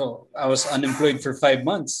so I was unemployed for 5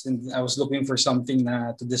 months and I was looking for something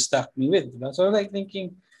to distract me with. Diba? So like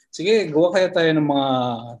thinking, sige, gawa kaya tayo ng mga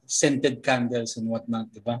scented candles and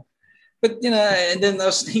whatnot, diba? But, and then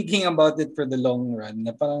I was thinking about it for the long run,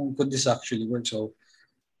 na parang could this actually work? So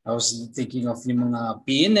I was thinking of yung mga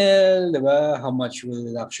P&L, diba? How much will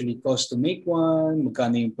it actually cost to make one?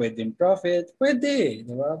 Magkano yung pwedeng profit? Pwede,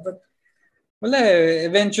 diba? But wala,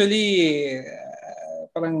 eventually,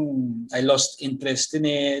 parang I lost interest in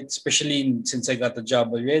it, especially since I got a job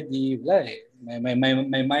already. Wala eh.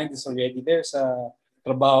 My mind is already there sa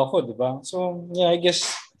trabaho ko, diba? So, yeah, I guess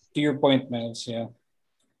to your point, Miles, yeah.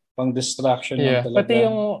 Pang distraction lang talaga.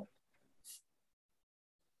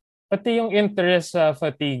 Pati yung interest sa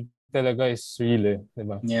fatigue talaga is real eh,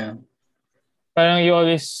 diba? Yeah. Parang you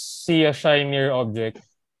always see a shinier object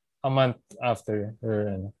a month after.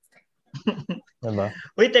 Or, diba?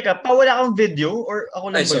 Wait, teka, wala kang video? Or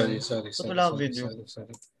ako lang ba sorry. Wala kang video.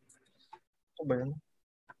 Sorry. Ano ba yun?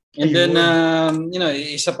 And then,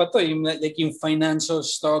 isa pa to, yung financial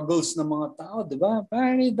struggles ng mga tao, di ba?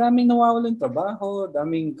 Parang daming nawawalan trabaho,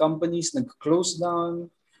 daming companies nag-close down.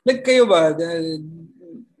 Like kayo ba,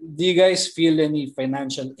 do you guys feel any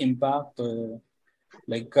financial impact or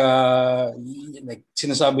like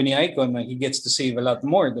sinasabi ni Icon na he gets to save a lot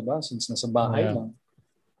more, di ba? Since nasa bahay lang.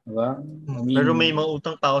 Di ba? I mean, pero may mga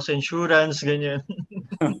utang pa ako sa insurance, ganyan.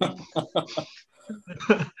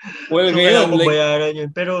 Well, so, ngayon, kailangan ko bayaran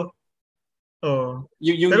yun. Pero,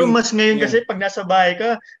 pero mas ngayon kasi pag nasa bahay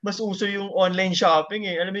ka, mas uso yung online shopping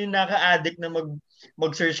eh. Alam mo yung naka-addict na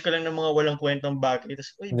mag-search ka lang ng mga walang kwentang bagay.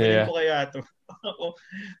 Tapos, bilhin ko kaya ito.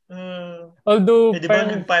 Although,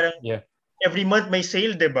 diba, parang every month may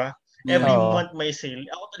sale, diba? Every month may sale.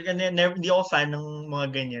 Ako talaga, hindi ako fan ng mga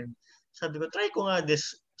ganyan. Sabi ko, try ko nga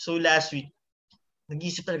this. So last week,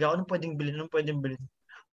 nag-iisip talaga ako, anong pwedeng bilhin?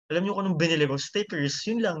 Alam niyo kung anong binili ko? Stickers.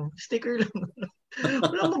 Yun lang. Sticker lang.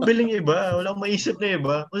 Wala akong mabiling iba. Wala akong maisip na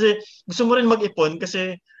iba. Kasi gusto mo rin mag-ipon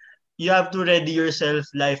kasi you have to ready yourself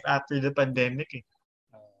life after the pandemic eh.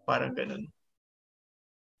 Parang ganun.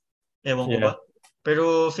 Ewan ko ba?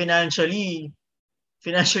 Pero financially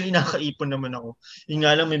nakaipon naman ako. Yung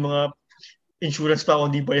nga lang may mga insurance pa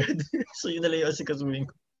ako hindi bayad. So yun na lang yung asikasuhin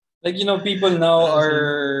ko. Like, people now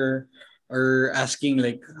are asking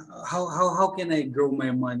like how can I grow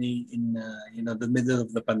my money in the middle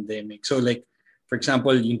of the pandemic. So like for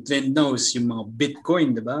example, yung trend now is yung mga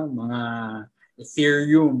Bitcoin, diba? Mga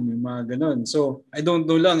Ethereum, yung mga ganun. So I don't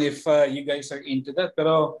know lang if you guys are into that,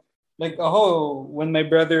 pero like when my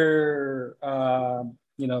brother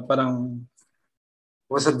parang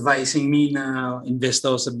was advising me na invest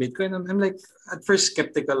ako sa Bitcoin, I'm like at first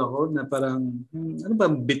skeptical ako na parang ano ba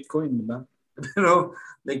Bitcoin, diba?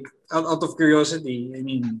 Like out of curiosity, I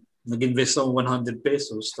mean, nag-invest ako 100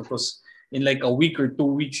 pesos tapos in like a week or 2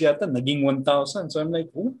 weeks yata, naging 1,000. So I'm like,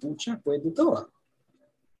 oh, pucha, pwede to ah.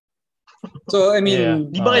 So I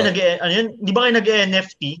mean, Di ba kayo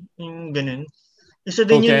nag-NFT? Yung ganun. Isa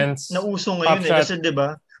din yung Tokens, nauso ngayon Popshot. Kasi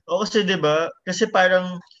 'di ba? Kasi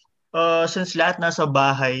parang since lahat nasa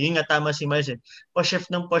bahay, yun nga tama si Miles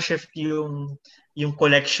pa-shift yung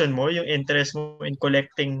collection mo, yung interest mo in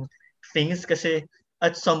collecting things kasi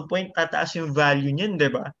at some point tataas yung value niyan,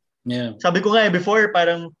 'di ba? yeah. Sabi ko nga before,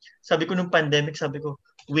 parang sabi ko nung pandemic, sabi ko,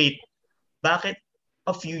 wait, bakit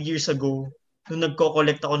a few years ago nung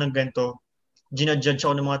nagko-collect ako ng ganito, ginajudge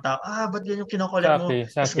ako ng mga tao, ba't ganyan yung kinokollect mo? Tapos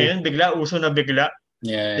Exactly. ngayon, uso na bigla.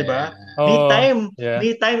 Yeah. 'Di ba? Oh,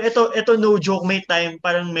 May time, ito no joke, may time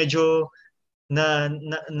parang medyo na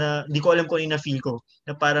di ko alam kung ano yung na-feel ko.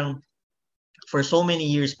 Na parang for so many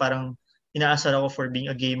years, parang inaasar ako for being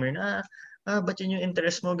a gamer na, ba't yun yung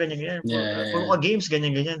interest mo, ganyan. Puro ka games,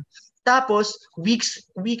 ganyan. Tapos, weeks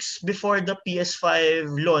before the PS5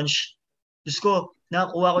 launch, Diyos ko,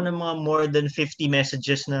 nakakuha ko ng mga more than 50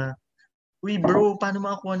 messages na, uy bro, paano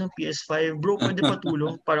makakuha ng PS5? Bro, pwede pa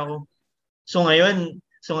tulong para ko. So ngayon,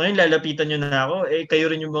 lalapitan nyo na ako. Kayo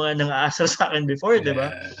rin yung mga nang-aasar sa akin before, di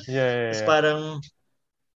ba? Yeah. Tapos parang,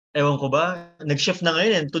 ewan ko ba, nag-shift na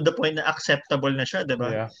ngayon to the point na acceptable na siya, di ba?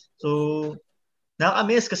 Yeah. So,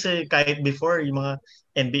 nakaka-miss kasi kahit before, yung mga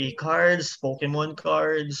NBA cards, Pokemon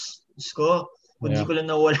cards, hindi ko lang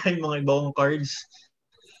nawala yung mga ibang cards.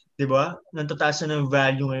 Di ba? Nantataas na ng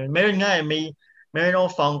value ngayon. Meron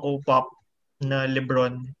akong Funko Pop na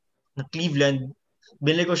LeBron, na Cleveland.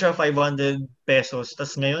 Binili ko siya 500 pesos.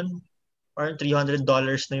 Tapos ngayon, parang $300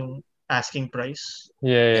 na yung asking price.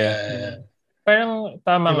 Yeah. Parang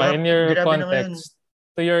tama nga, in your context,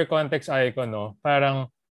 to your context, Icon, no? Parang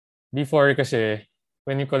before kasi,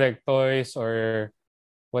 when you collect toys or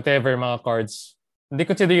whatever mga cards, hindi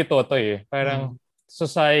ko consider yung totoy eh. Parang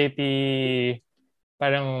society,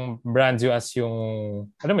 parang brands you as yung,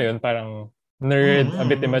 ano mo yun, parang nerd, a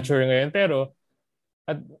bit immature ngayon. Pero,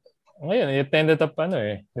 at ngayon, it ended up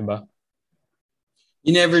di ba?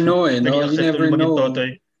 You never know no?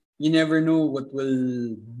 You never know what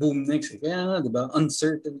will boom next. Kaya nga, di ba?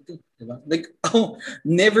 Uncertainty, di ba? Like,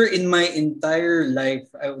 never in my entire life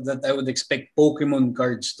that I would expect Pokemon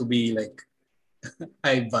cards to be like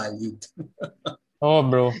high valued. Oh,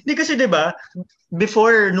 bro. Hindi kasi, di ba?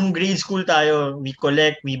 Before, nung grade school tayo, we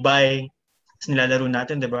collect, we buy, nilalaro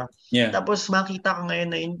natin, di ba? Yeah. Tapos makita ka ngayon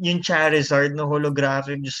na yung Charizard na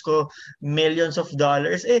holographic, Diyos ko, millions of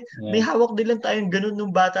dollars. May hawak din lang tayong ganun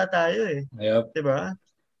nung bata tayo eh. Yep. Di ba?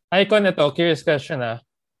 Icon, ito, curious question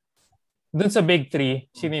Dun sa Big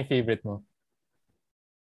 3, sino yung favorite mo?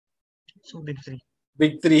 So, Big 3.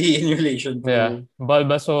 Big 3 in relation to... Yeah.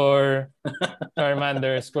 Bulbasaur,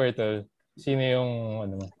 Charmander, Squirtle. Sino yung,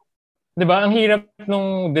 mo? Diba? Ang hirap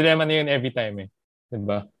nung dilemma na yun every time eh.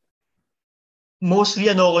 Diba?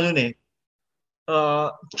 Mostly ako nun eh.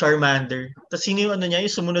 Charmander. Tapos sino yung niya,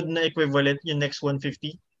 yung sumunod na equivalent, yung next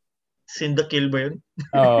 150? Cyndaquil ba yun?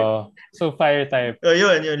 So fire type.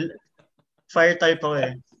 Yun. Fire type ako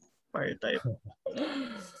eh. Fire type.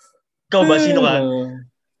 Ikaw ba? Sino ka?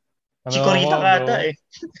 Chikorita ka ata eh.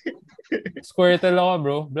 Squirtle ako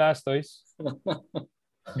bro. Blastoise.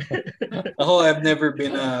 I've never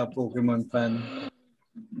been a Pokemon fan.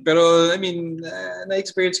 Pero, I mean,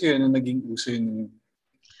 na-experience ko yun nung naging uso yung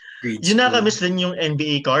grade school. Yun nakamiss din yung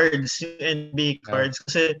NBA cards. Yung NBA cards.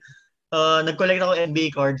 Kasi, nag-collect ako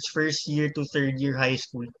NBA cards first year to third year high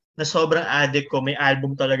school. Na sobrang addict ko. May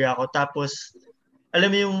album talaga ako. Tapos,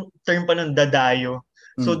 alam mo yung term pa ng dadayo.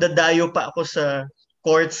 So, dadayo pa ako sa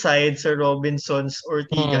courtside sa Robinsons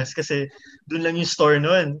Ortigas kasi doon lang yung store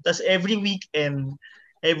noon. Tapos every weekend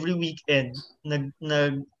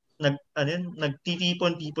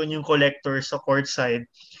nagtitipon-tipon yung collectors sa courtside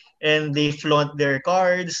and they flaunt their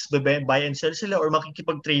cards, buy and sell sila or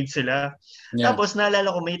makikipag-trade sila. Yeah. Tapos naalala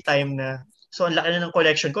ko may time na so ang laki na ng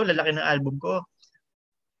collection ko, lalaki ng album ko.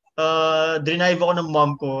 Drive ako ng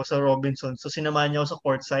mom ko sa Robinson. So sinamahan niya ako sa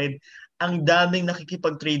courtside. Ang daming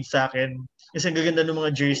nakikipag-trade sa akin. Kasi ang gaganda ng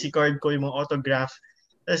mga jersey card ko, yung mga autograph.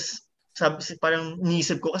 Tapos parang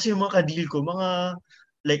nisip ko kasi yung mga ka-deal ko, mga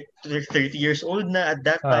like 30 years old na at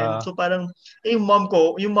that time. So parang yung mom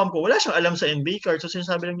ko, wala siyang alam sa NBA card. So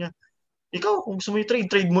sinasabi lang niya, ikaw, kung gusto mo yung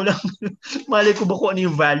trade mo lang. Malay ko ba kung ano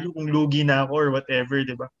yung value, kung lugi na ako or whatever,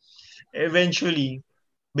 di ba? Eventually,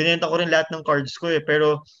 binenta ko rin lahat ng cards ko eh.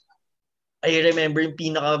 Pero I remember yung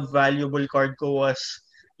pinaka-valuable card ko was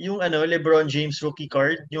yung LeBron James rookie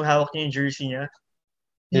card, yung hawak niya yung jersey niya.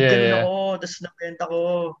 Yung ganun ako, tapos nabenta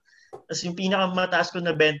ko. Tapos yung pinakamataas ko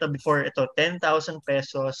nabenta before ito, 10,000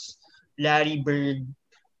 pesos, Larry Bird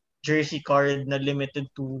jersey card na limited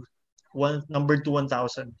to number 2,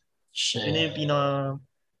 1,000. Shit. Yun na yung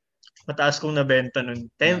mataas kong nabenta nun.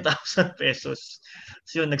 10,000 pesos.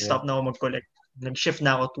 So yun, nag-stop na ako mag-collect. Nag-shift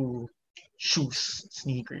na ako to shoes,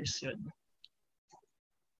 sneakers. Yun.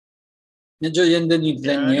 Medyo yan din yung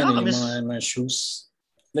trend niya, yung nakakamiss. mga shoes.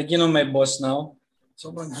 Like, my boss now,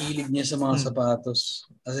 sobrang hilig niya sa mga sapatos.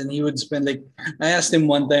 As in, he would spend like, I asked him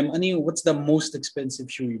one time, what's the most expensive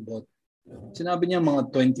shoe you bought? Sinabi niya mga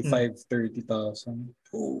 25, 30,000.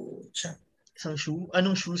 Oh, siya. Isang shoe?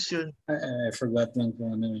 Anong shoes yun? I forgot lang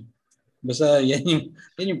kung ano eh. Basta yan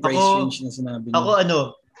yung price range na sinabi niya.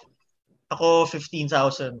 Ako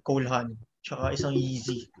 15,000, Cole Haan. Tsaka isang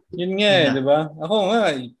Yeezy. Yun nga di ba? Ako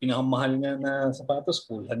nga, pinakamahal nga na sapatos,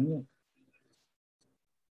 Cole Haan yun.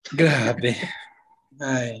 Grabe.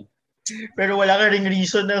 Ay. Pero wala ka ring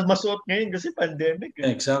reason na masuot ngayon kasi pandemic. Eh.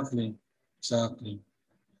 Exactly.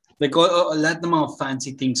 Like, lahat ng mga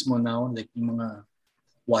fancy things mo now, like yung mga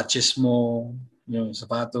watches mo, yung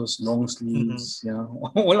sapatos, long sleeves,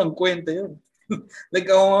 walang kwenta yun. Like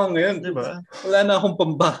ako nga ngayon, diba? Wala na akong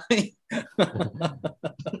pambahay.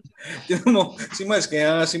 Tignan mo, si Mas,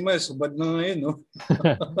 subad na ngayon, no?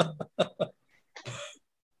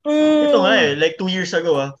 Ito nga like 2 years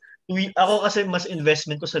ago, ako kasi mas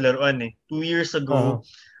investment ko sa laruan eh. 2 years ago,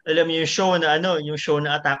 alam mo yung show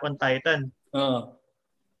na Attack on Titan.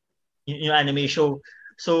 Yung anime show.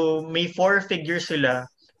 So, may 4 figures sila.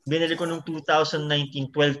 Binili ko nung 2019,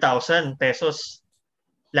 12,000 pesos.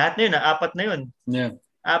 Lahat na yun, 4 na yun. Yeah.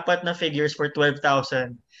 4 na figures for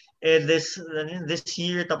 12,000. This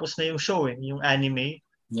year, tapos na yung show yung anime.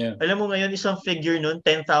 Yeah. Alam mo ngayon, isang figure nun,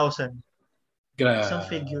 10,000. Grabe. Isang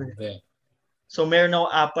figure. So, meron ako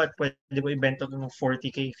 4, pwede ko ibenta ito ng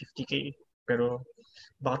 40K, 50K. Pero,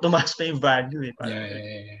 baka tumaas pa yung value eh.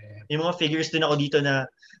 Yeah. Yung mga figures din ako dito na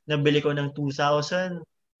nabili ko ng 2,000,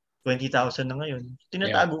 20,000 na ngayon.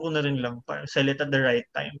 Tinatago ko na rin lang para sell it at the right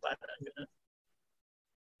time.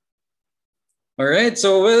 Alright,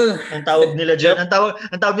 so well, ang tawag nila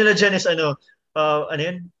dyan is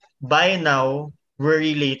buy now,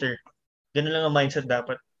 worry later. Ganun lang ang mindset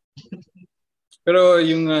dapat. Pero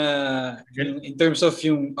yung in terms of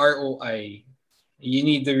yung ROI, you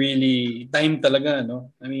need to really time talaga,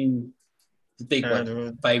 no? I mean, to take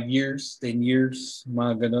 5 years, 10 years,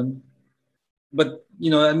 mga ganun. But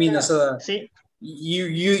I mean, as a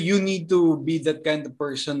you need to be that kind of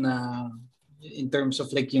person na in terms of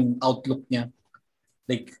like yung outlook niya.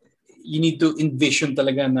 Like, you need to envision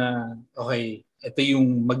talaga na, okay, ito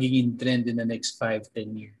yung magiging trend in the next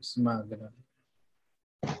 5-10 years. Mga ganun.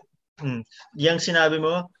 Yang sinabi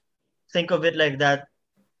mo, think of it like that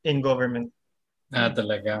in government.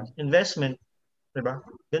 Talaga. Investment. Diba?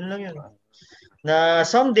 Ganun lang yun. Na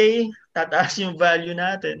someday, tataas yung value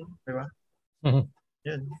natin. Diba?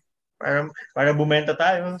 Yun. Para bumenta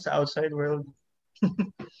tayo sa outside world.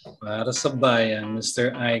 Para sa bayan,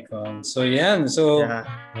 Mr. Icon. So yan. So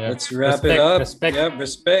let's wrap it up. Respect. Yeah,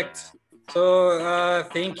 respect. So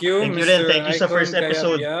thank you, Mr. Thank you Icon, sa first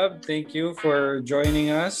episode. Thank you for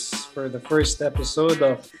joining us for the first episode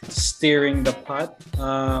of Steering the Pot.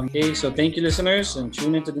 Okay, so thank you, listeners, and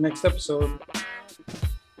tune into the next episode.